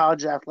work in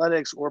college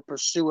athletics or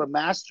pursue a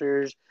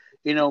master's,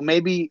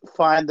 maybe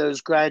find those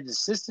grad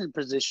assistant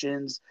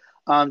positions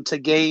to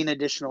gain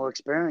additional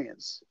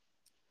experience?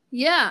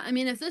 Yeah, I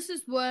mean, if this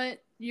is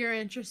what you're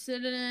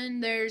interested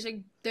in, there's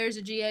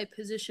a GA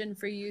position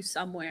for you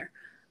somewhere.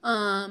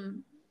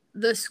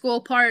 The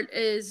school part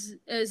is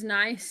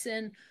nice,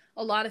 and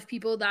a lot of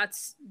people,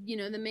 that's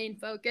the main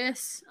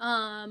focus.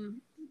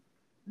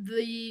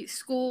 The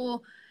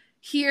school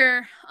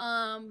here,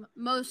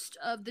 most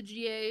of the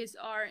GAs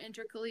are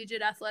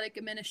intercollegiate athletic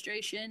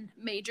administration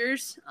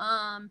majors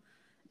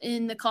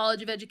in the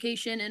College of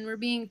Education, and we're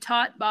being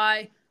taught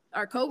by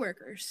our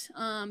coworkers,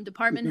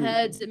 department Mm-hmm.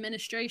 heads,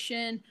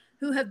 administration,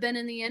 who have been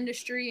in the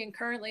industry and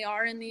currently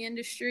are in the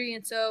industry.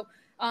 And so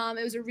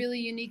it was a really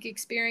unique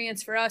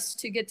experience for us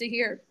to get to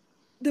hear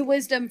the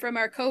wisdom from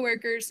our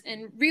coworkers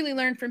and really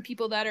learn from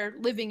people that are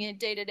living it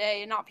day to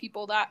day, and not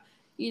people that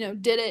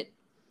did it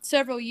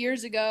several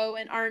years ago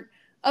and aren't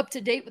up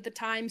to date with the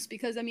times.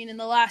 Because I mean, in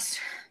the last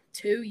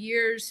 2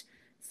 years,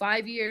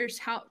 5 years,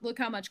 look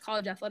how much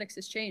college athletics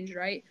has changed,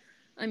 right?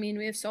 I mean,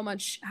 we have so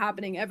much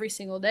happening every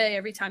single day.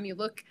 Every time you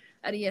look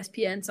at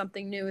ESPN,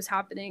 something new is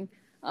happening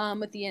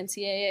with the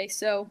NCAA.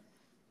 So,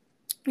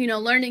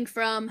 learning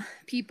from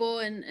people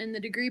and the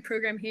degree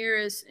program here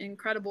is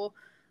incredible.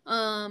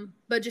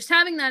 But just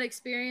having that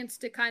experience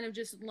to kind of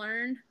just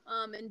learn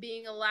and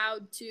being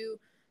allowed to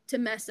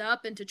mess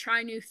up and to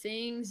try new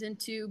things and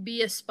to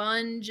be a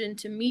sponge and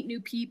to meet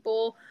new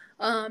people,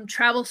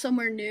 travel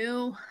somewhere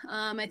new.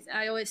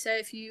 I always say,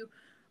 if you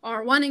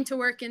are wanting to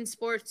work in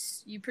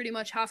sports, you pretty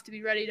much have to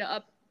be ready to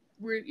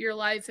uproot your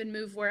life and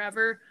move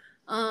wherever.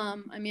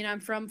 I mean,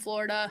 I'm from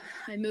Florida.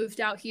 I moved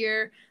out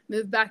here,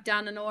 moved back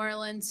down to New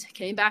Orleans,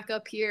 came back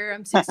up here.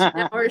 I'm 16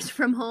 hours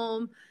from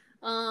home.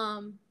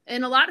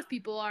 And a lot of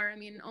people are. I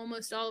mean,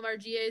 almost all of our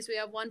GAs, we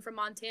have one from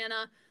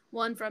Montana,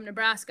 one from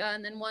Nebraska,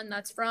 and then one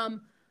that's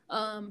from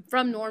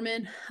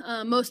Norman.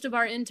 Most of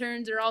our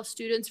interns are all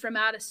students from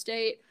out of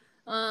state.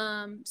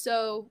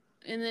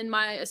 And then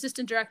my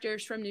assistant director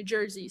is from New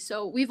Jersey.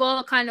 So we've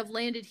all kind of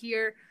landed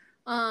here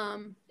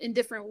in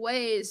different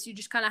ways. You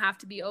just kind of have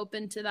to be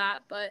open to that.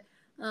 But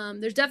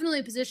there's definitely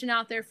a position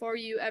out there for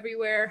you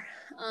everywhere.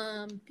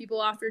 People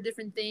offer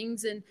different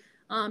things, and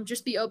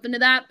just be open to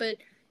that. But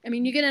I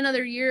mean, you get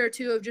another year or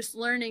two of just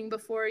learning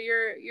before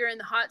you're in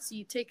the hot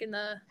seat, taking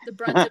the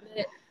brunt of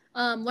it.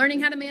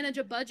 Learning how to manage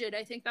a budget.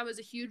 I think that was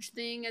a huge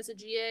thing as a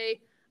GA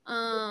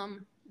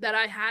that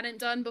I hadn't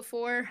done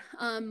before.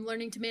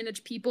 Learning to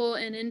manage people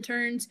and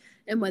interns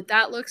and what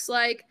that looks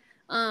like.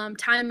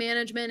 Time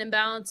management and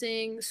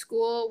balancing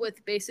school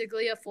with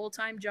basically a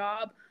full-time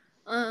job.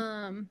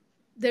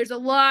 There's a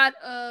lot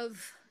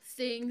of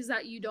things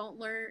that you don't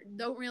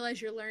realize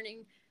you're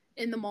learning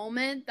in the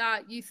moment,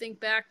 that you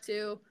think back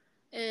to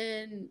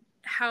and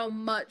how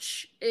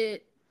much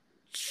it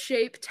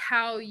shaped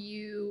how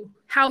you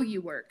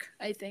work,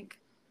 I think.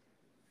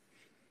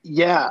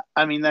 Yeah,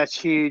 I mean that's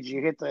huge.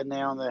 You hit the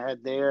nail on the head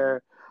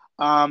there.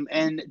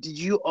 And did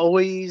you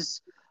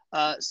always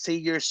see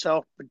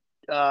yourself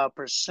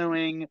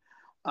pursuing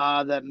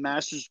that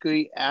master's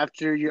degree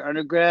after your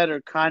undergrad,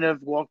 or kind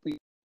of walk me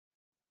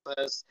through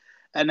this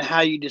and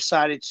how you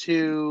decided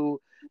to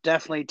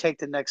definitely take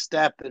the next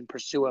step and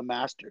pursue a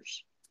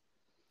master's?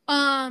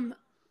 Um,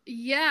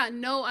 yeah,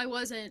 no, I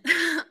wasn't.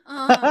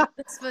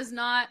 This was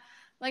not,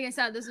 like I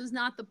said, this was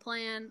not the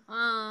plan.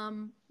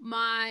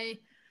 My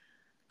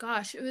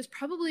gosh, it was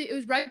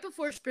right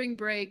before spring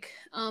break.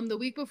 The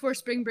week before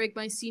spring break,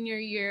 my senior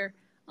year.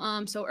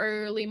 So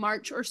early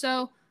March or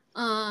so.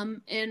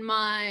 And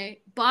my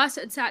boss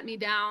had sat me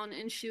down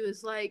and she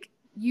was like,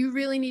 "You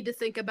really need to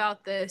think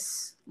about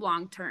this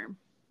long term."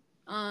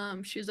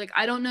 She was like,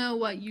 "I don't know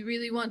what you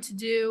really want to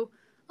do,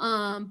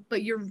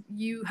 but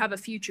you have a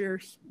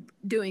future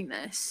doing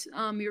this.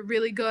 You're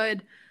really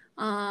good.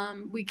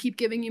 We keep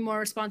giving you more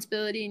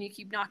responsibility, and you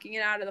keep knocking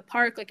it out of the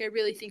park. Like, I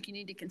really think you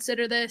need to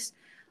consider this."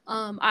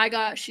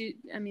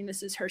 I mean,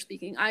 this is her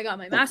speaking. "I got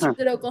my master's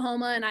at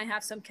Oklahoma, and I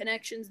have some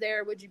connections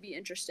there. Would you be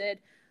interested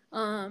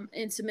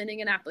in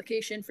submitting an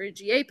application for a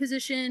GA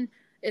position?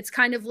 It's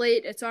kind of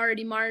late. It's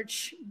already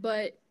March,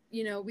 but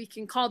we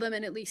can call them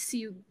and at least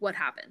see what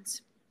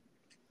happens."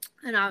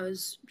 And I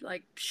was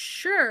like,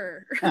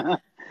 "Sure."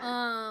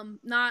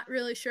 Not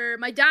really sure.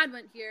 My dad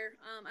went here.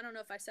 I don't know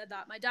if I said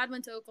that. My dad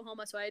went to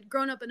Oklahoma, so I had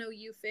grown up an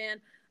OU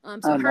fan. So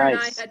Oh, her and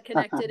I nice. had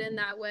connected in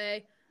that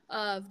way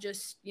of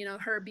just,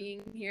 her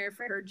being here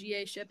for her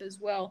GA ship as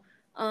well.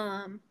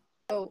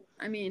 So,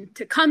 I mean,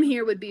 to come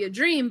here would be a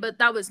dream, but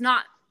that was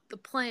not the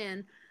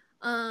plan.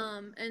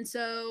 And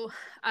so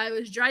I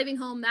was driving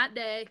home that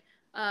day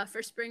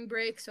for spring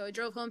break. So I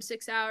drove home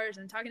 6 hours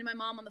and talking to my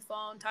mom on the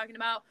phone, talking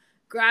about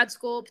grad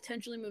school,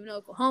 potentially moving to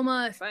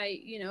Oklahoma if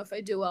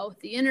I do well with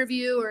the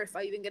interview, or if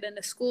I even get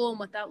into school and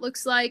what that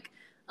looks like.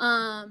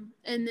 And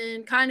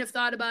then kind of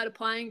thought about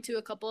applying to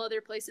a couple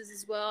other places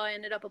as well. I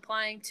ended up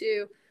applying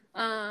to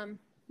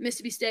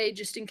Mississippi State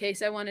just in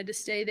case I wanted to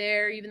stay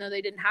there, even though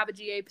they didn't have a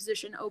GA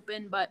position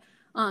open, but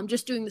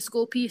just doing the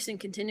school piece and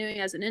continuing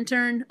as an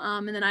intern.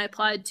 And then I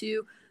applied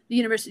to the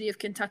University of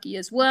Kentucky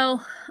as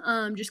well,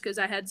 just because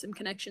I had some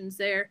connections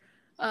there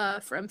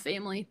from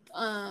family.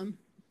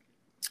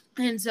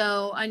 And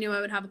so I knew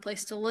I would have a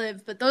place to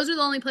live. But those are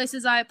the only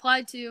places I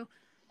applied to.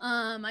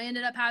 I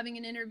ended up having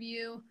an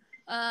interview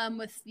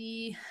with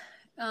the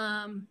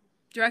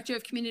director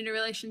of community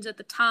relations at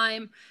the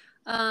time,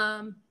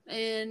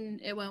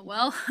 and it went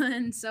well.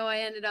 And so I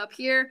ended up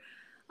here.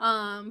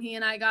 He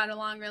and I got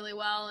along really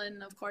well.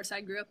 And of course,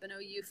 I grew up an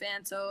OU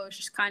fan, so it was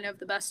just kind of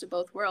the best of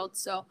both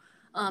worlds. So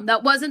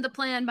that wasn't the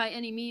plan by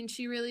any means.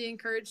 She really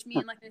encouraged me.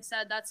 And like I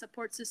said, that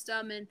support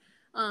system and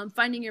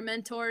finding your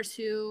mentors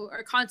who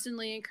are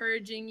constantly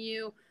encouraging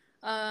you,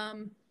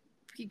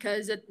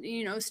 because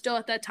still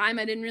at that time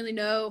I didn't really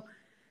know.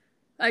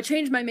 I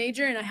changed my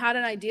major and I had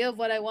an idea of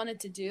what I wanted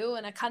to do,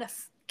 and I kind of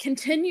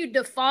continued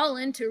to fall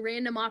into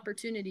random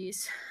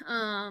opportunities,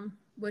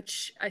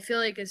 which I feel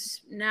like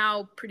is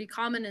now pretty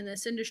common in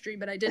this industry,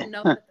 but I didn't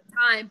know at the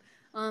time,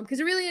 because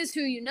it really is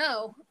who you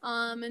know.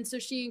 And so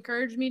she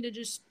encouraged me to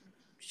just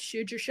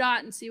shoot your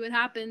shot and see what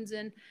happens,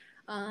 and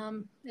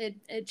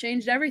it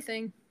changed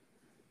everything.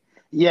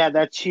 Yeah,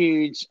 that's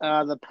huge.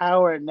 The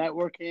power of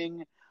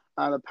networking,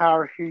 the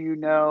power of who you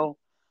know.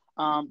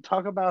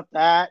 Talk about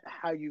that,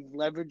 how you've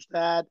leveraged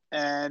that,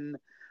 and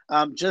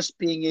just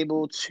being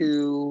able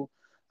to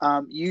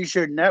use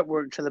your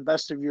network to the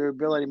best of your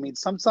ability. I mean,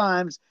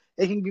 sometimes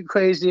it can get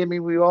crazy. I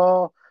mean,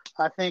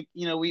 I think,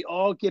 we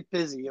all get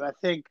busy, and I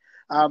think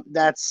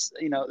that's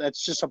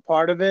just a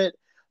part of it.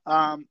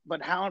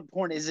 But how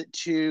important is it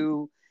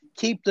to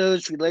keep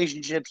those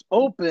relationships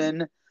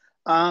open?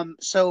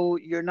 So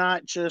you're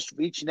not just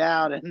reaching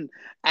out and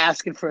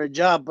asking for a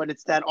job, but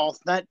it's that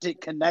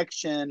authentic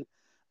connection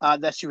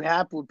that you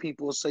have with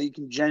people, so you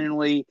can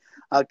genuinely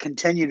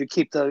continue to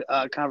keep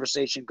the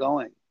conversation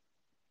going.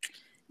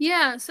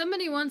 Yeah,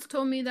 somebody once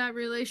told me that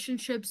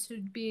relationships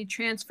should be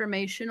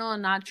transformational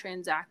and not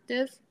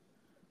transactive.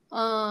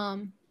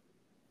 Um,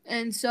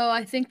 and so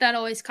I think that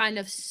always kind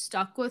of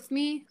stuck with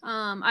me.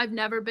 I'm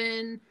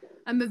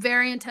a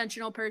very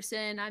intentional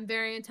person. I'm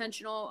very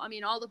intentional. I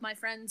mean, all of my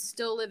friends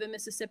still live in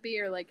Mississippi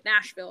or like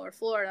Nashville or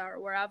Florida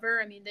or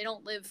wherever. I mean, they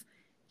don't live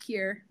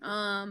here.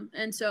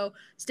 And so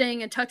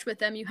staying in touch with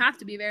them, you have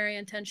to be very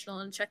intentional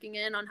and checking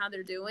in on how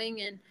they're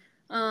doing,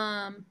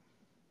 um,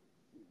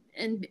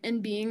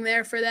 and being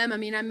there for them. I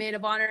mean, I'm maid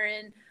of honor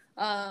in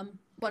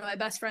one of my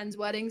best friend's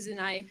weddings,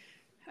 and I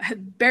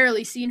have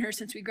barely seen her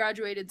since we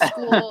graduated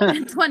school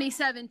in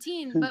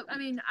 2017. But I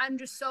mean, I'm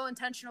just so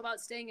intentional about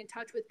staying in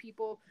touch with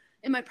people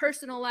in my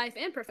personal life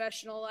and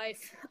professional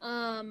life.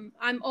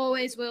 I'm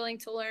always willing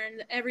to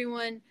learn.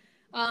 Everyone,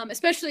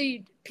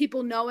 especially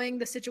people knowing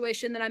the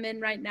situation that I'm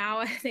in right now,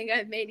 I think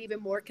I've made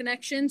even more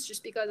connections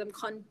just because I'm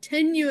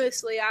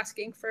continuously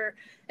asking for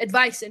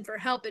advice and for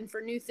help and for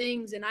new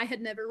things. And I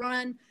had never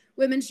run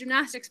women's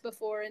gymnastics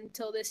before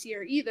until this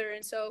year either.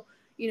 And so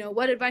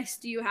what advice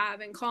do you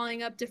have, and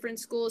calling up different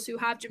schools who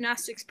have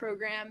gymnastics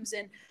programs,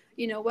 and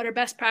what are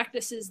best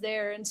practices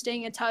there, and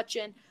staying in touch.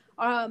 And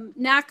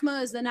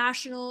NACMA is the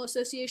National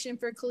Association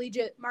for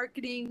Collegiate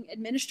Marketing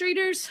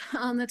Administrators.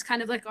 That's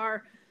kind of like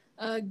our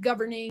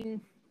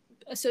governing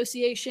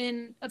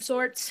association of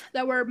sorts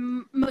that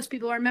most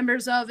people are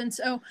members of. And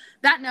so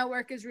that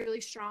network is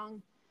really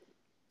strong.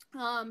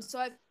 So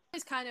I've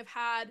always kind of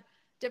had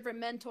different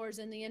mentors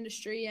in the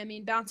industry. I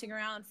mean, bouncing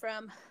around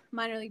from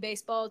minor league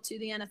baseball to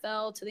the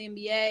NFL to the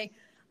NBA,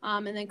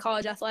 and then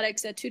college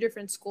athletics at 2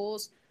 different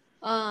schools,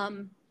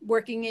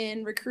 working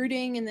in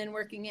recruiting and then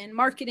working in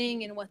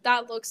marketing and what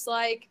that looks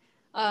like.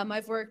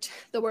 I've worked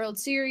the World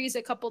Series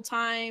a couple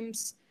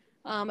times.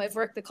 I've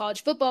worked the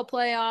college football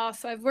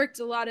playoff. I've worked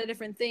a lot of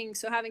different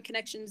things. So having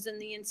connections in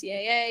the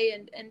NCAA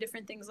and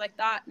different things like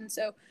that. And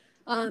so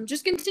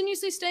just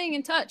continuously staying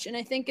in touch. And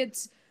I think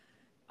it's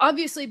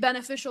obviously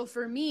beneficial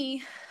for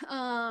me,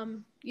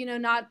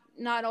 not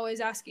always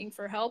asking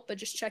for help, but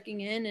just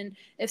checking in. And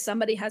if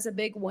somebody has a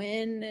big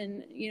win,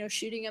 and,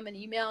 shooting them an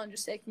email and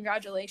just say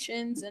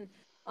congratulations. And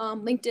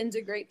LinkedIn's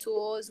a great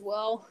tool as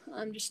well.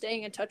 Just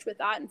staying in touch with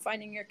that and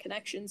finding your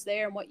connections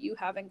there and what you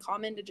have in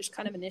common to just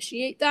kind of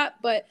initiate that.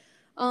 But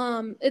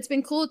it's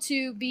been cool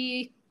to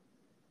be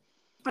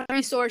a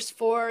resource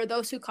for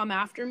those who come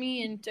after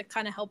me and to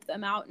kind of help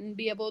them out and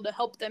be able to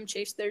help them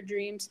chase their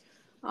dreams.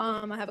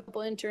 I have a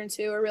couple interns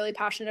who are really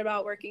passionate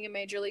about working in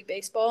Major League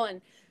Baseball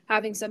and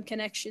having some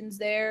connections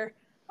there.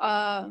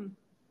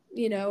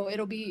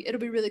 It'll be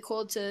really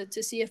cool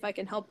to see if I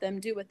can help them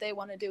do what they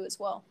want to do as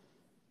well.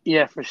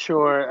 Yeah, for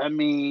sure. I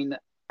mean,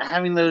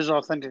 having those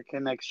authentic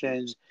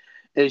connections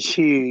is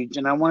huge.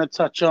 And I want to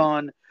touch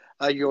on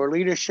your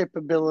leadership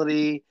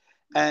ability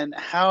and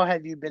how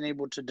have you been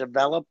able to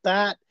develop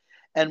that?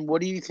 And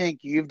what do you think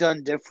you've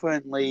done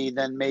differently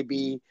than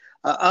maybe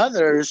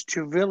others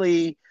to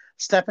really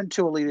step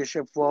into a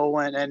leadership role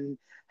and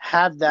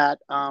have that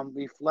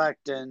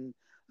reflect and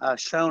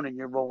shown in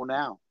your role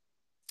now?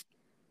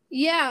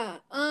 Yeah.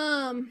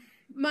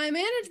 My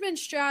management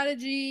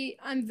strategy,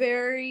 I'm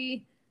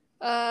very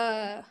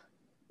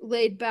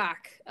laid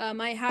back.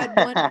 I had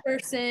one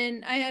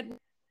person,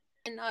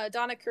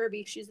 Donna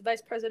Kirby. She's the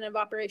vice president of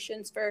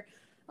operations for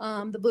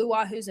the Blue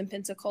Wahoos in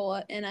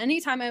Pensacola. And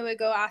anytime I would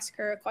go ask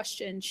her a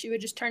question, she would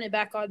just turn it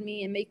back on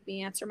me and make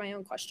me answer my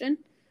own question.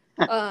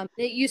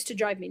 It used to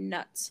drive me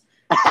nuts.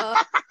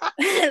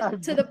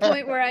 To the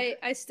point where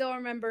I still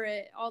remember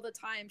it all the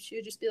time. She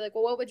would just be like,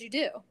 well, what would you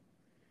do?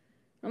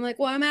 I'm like,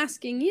 well, I'm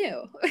asking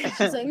you.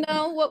 She's like,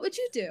 no, what would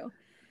you do?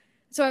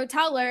 So I would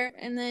tell her,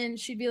 and then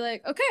she'd be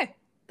like, okay,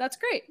 that's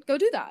great. Go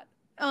do that.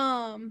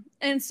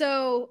 And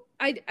so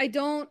I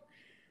don't,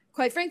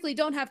 quite frankly,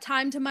 don't have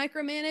time to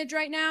micromanage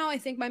right now. I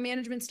think my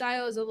management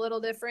style is a little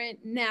different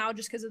now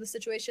just because of the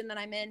situation that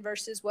I'm in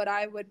versus what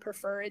I would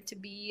prefer it to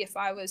be if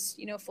I was,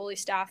 fully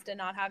staffed and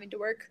not having to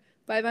work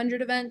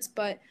 500 events.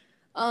 But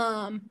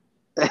I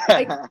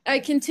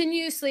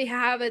continuously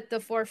have at the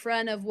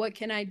forefront of what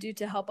can I do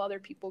to help other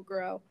people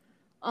grow.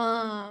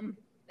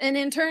 And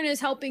in turn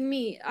is helping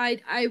me.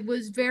 I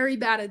was very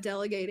bad at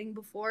delegating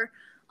before.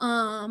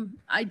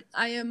 I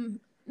am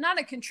not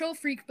a control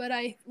freak, but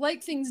I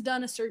like things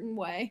done a certain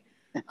way.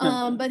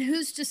 But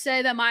who's to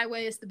say that my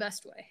way is the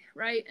best way,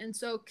 right? And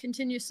so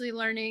continuously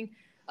learning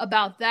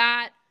about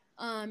that,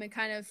 and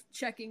kind of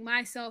checking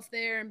myself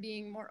there and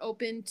being more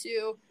open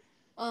to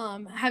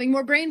having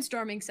more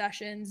brainstorming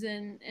sessions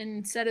and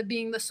instead of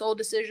being the sole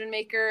decision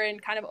maker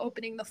and kind of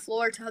opening the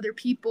floor to other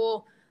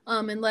people,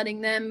 and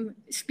letting them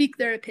speak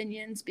their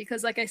opinions.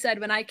 Because like I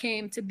said, when I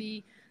came to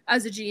be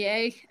as a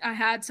GA, I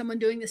had someone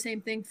doing the same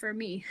thing for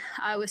me.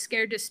 I was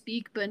scared to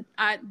speak, but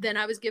then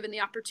I was given the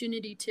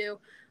opportunity to,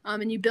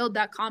 and you build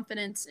that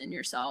confidence in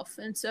yourself.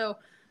 And so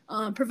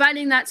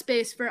providing that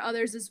space for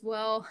others as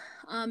well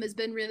has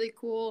been really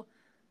cool.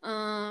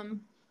 I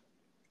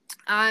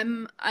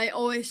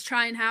always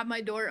try and have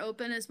my door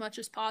open as much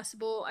as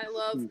possible. I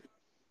love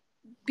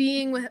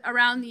being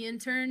around the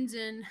interns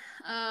and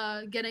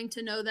getting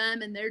to know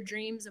them and their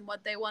dreams and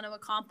what they want to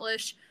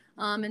accomplish.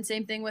 And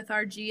same thing with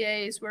our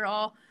GAs. We're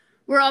all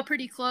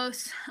pretty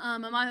close.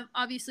 I'm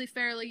obviously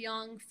fairly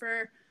young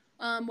for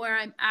where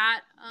I'm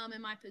at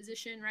in my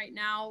position right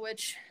now,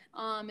 which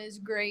is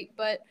great.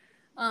 But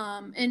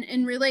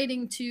in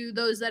relating to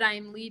those that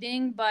I'm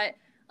leading, but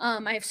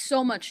I have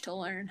so much to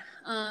learn.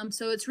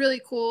 So it's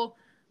really cool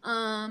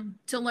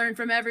to learn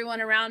from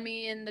everyone around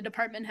me, and the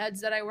department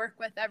heads that I work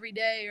with every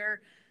day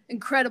are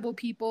incredible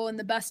people and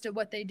the best at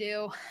what they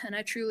do. And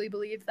I truly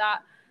believe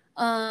that.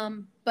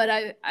 But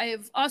I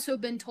have also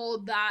been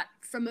told that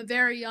from a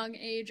very young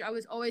age, I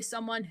was always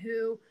someone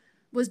who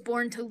was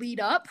born to lead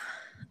up.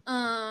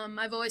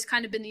 I've always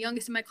kind of been the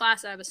youngest in my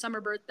class. I have a summer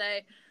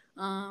birthday.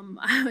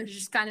 I was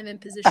just kind of in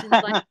positions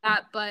like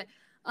that. But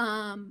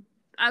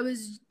I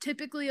was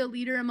typically a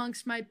leader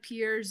amongst my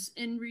peers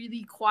in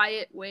really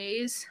quiet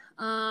ways.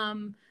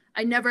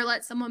 I never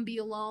let someone be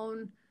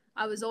alone.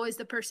 I was always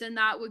the person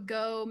that would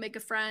go make a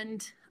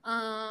friend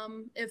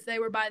if they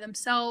were by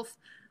themselves.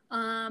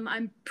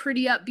 I'm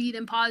pretty upbeat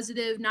and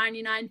positive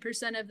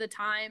 99% of the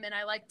time, and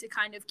I like to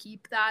kind of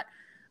keep that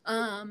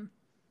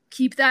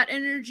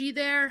energy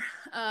there,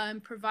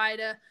 and provide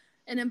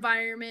an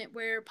environment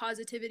where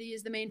positivity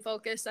is the main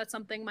focus. That's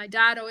something my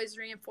dad always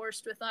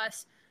reinforced with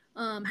us.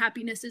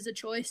 Happiness is a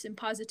choice, and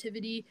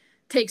positivity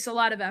takes a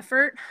lot of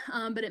effort,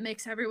 but it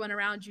makes everyone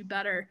around you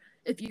better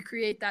if you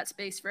create that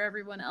space for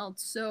everyone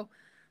else. So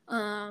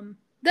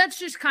that's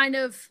just kind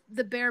of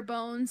the bare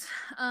bones.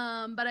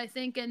 But I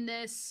think in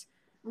this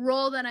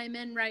role that I'm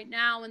in right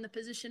now, in the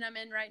position I'm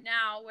in right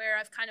now, where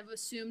I've kind of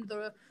assumed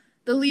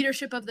the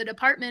leadership of the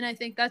department, I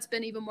think that's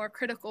been even more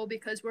critical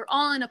because we're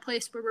all in a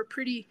place where we're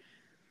pretty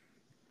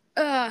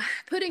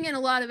putting in a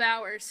lot of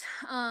hours.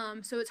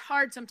 So it's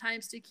hard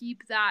sometimes to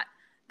keep that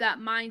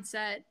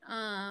mindset.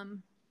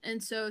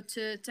 And so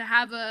to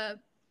have a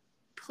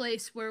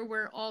place where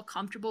we're all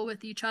comfortable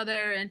with each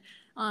other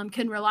and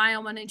can rely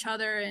on each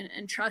other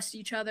and trust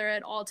each other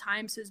at all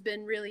times has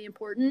been really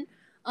important.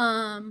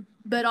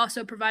 But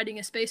also providing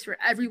a space for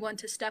everyone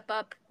to step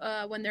up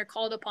when they're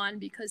called upon,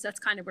 because that's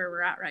kind of where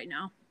we're at right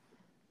now.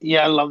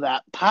 Yeah, I love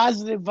that.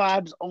 Positive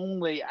vibes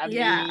only. I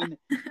Yeah, mean,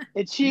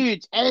 it's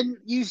huge. And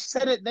you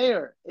said it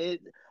there.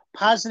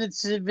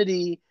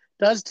 Positivity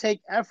does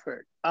take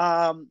effort.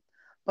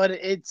 But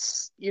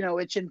it's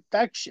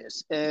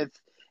infectious.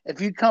 If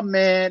you come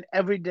in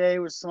every day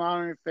with a smile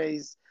on your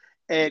face,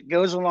 it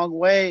goes a long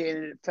way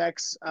and it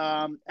affects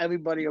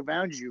everybody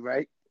around you,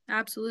 right?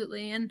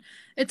 absolutely. And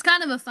it's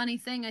kind of a funny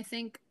thing. I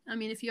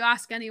mean, if you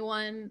ask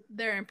anyone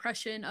their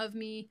impression of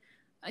me,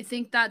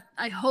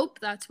 I hope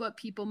that's what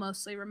people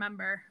mostly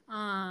remember.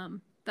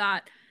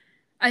 That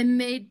I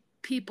made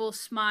people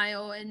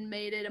smile and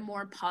made it a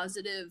more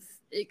positive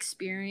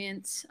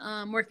experience.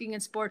 Working in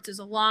sports is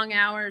a long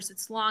hours,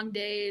 it's long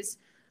days.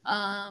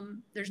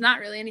 There's not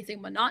really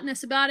anything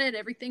monotonous about it.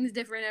 Everything's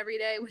different every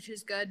day, which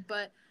is good,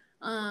 but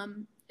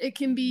it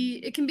can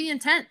be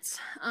intense.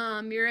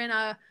 You're in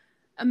a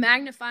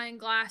magnifying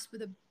glass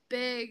with a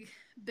big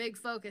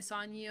focus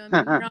on you. I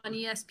mean, we're on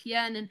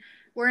ESPN and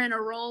we're in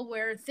a role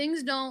where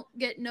things don't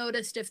get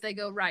noticed if they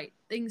go right.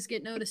 Things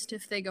get noticed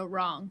if they go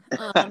wrong.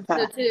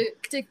 So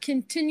to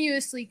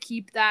continuously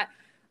keep that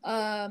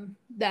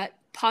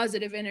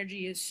positive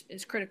energy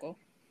is critical.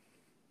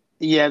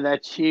 Yeah,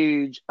 that's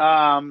huge.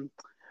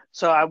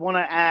 So I want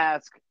to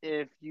ask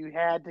if you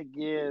had to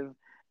give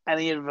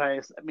any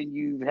advice. I mean,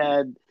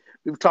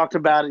 we've talked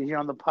about it here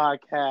on the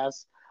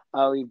podcast.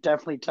 We've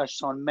definitely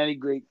touched on many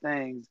great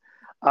things.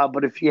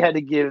 But if you had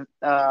to give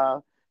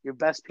your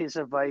best piece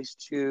of advice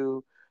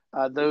to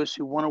those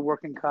who want to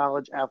work in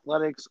college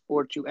athletics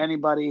or to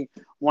anybody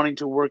wanting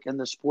to work in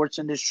the sports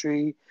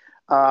industry,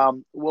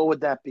 what would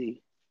that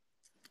be?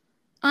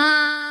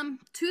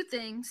 Two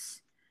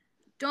things.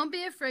 Don't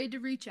be afraid to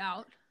reach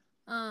out.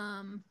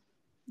 Um,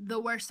 the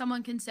worst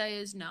someone can say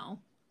is no.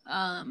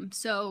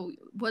 So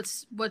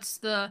what's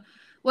the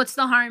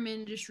harm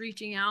in just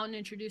reaching out and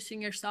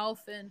introducing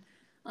yourself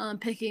and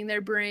picking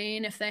their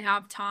brain if they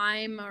have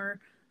time, or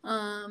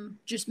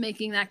just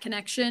making that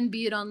connection,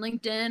 be it on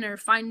LinkedIn or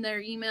find their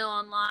email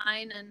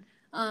online.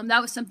 And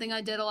that was something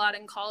I did a lot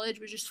in college,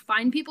 was just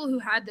find people who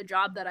had the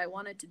job that I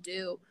wanted to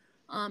do,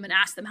 and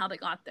ask them how they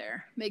got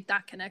there, make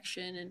that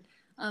connection, and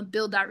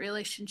build that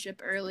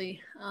relationship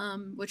early,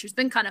 which has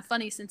been kind of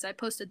funny since I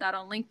posted that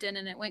on LinkedIn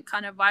and it went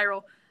kind of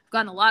viral. I've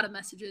gotten a lot of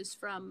messages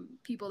from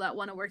people that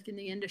want to work in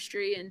the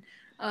industry and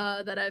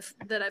that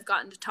I've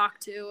gotten to talk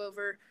to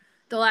over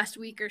the last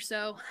week or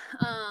so.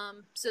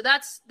 So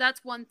that's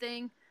one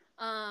thing.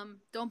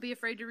 Don't be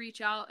afraid to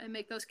reach out and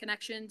make those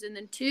connections. And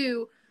then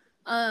two,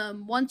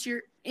 once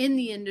you're in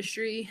the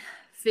industry,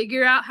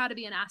 figure out how to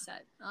be an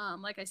asset.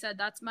 Like I said,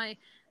 that's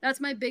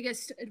my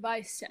biggest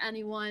advice to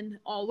anyone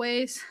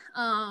always.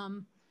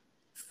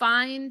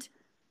 Find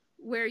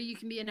where you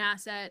can be an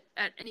asset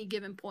at any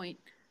given point.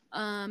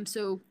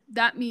 So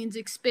that means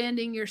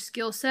expanding your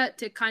skill set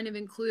to kind of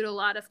include a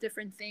lot of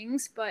different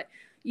things, but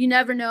you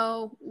never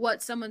know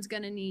what someone's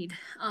going to need.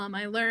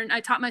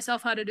 I taught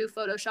myself how to do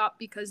Photoshop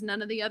because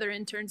none of the other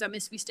interns at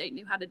Mississippi State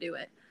knew how to do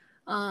it.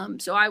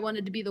 So I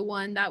wanted to be the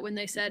one that when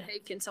they said, hey,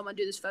 can someone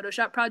do this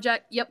Photoshop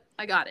project? Yep,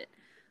 I got it.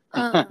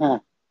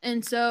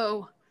 And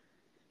so,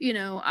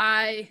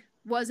 I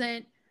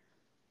wasn't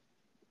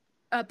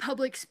a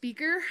public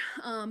speaker,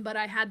 but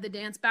I had the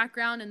dance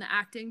background and the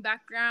acting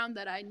background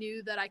that I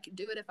knew that I could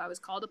do it if I was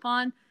called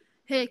upon.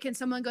 Hey, can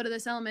someone go to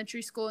this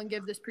elementary school and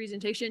give this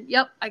presentation?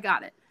 Yep, I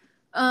got it.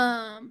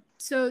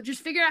 So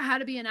just figure out how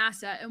to be an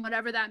asset and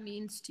whatever that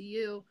means to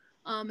you,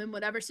 in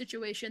whatever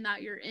situation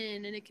that you're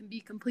in. And it can be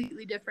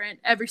completely different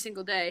every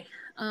single day.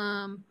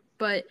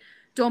 But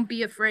don't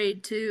be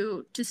afraid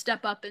to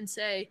step up and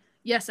say,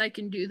 yes, I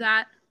can do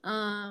that.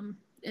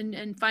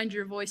 And find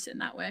your voice in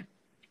that way.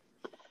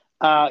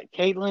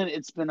 Caitlin,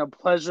 it's been a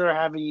pleasure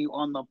having you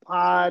on the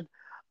pod.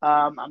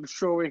 I'm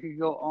sure we could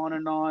go on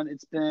and on.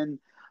 It's been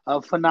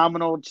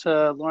phenomenal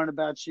to learn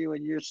about you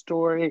and your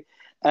story.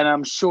 And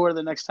I'm sure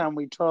the next time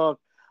we talk,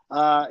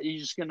 you're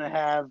just going to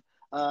have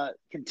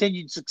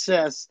continued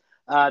success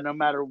no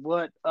matter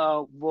what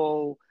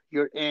role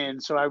you're in.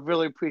 So I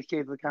really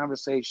appreciate the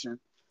conversation.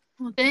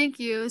 Well, thank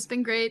you. It's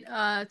been great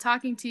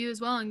talking to you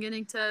as well and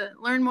getting to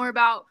learn more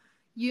about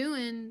you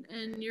and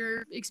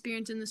your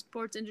experience in the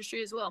sports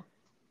industry as well.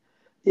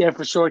 Yeah,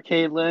 for sure,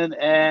 Caitlin.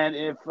 And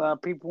if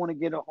people want to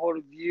get a hold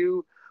of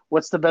you,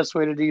 what's the best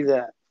way to do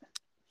that?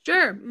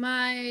 Sure.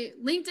 My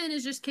LinkedIn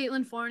is just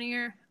Caitlin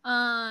Fournier.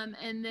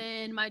 And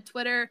then my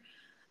Twitter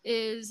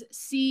is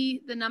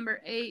C the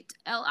number 8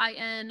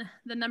 LIN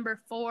the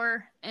number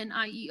 4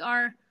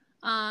 NIER.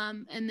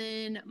 And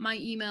then my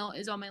email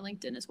is on my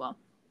LinkedIn as well.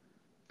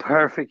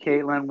 Perfect,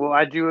 Caitlin. Well,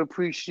 I do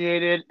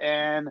appreciate it,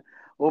 and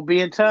we'll be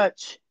in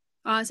touch.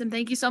 Awesome.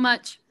 Thank you so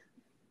much.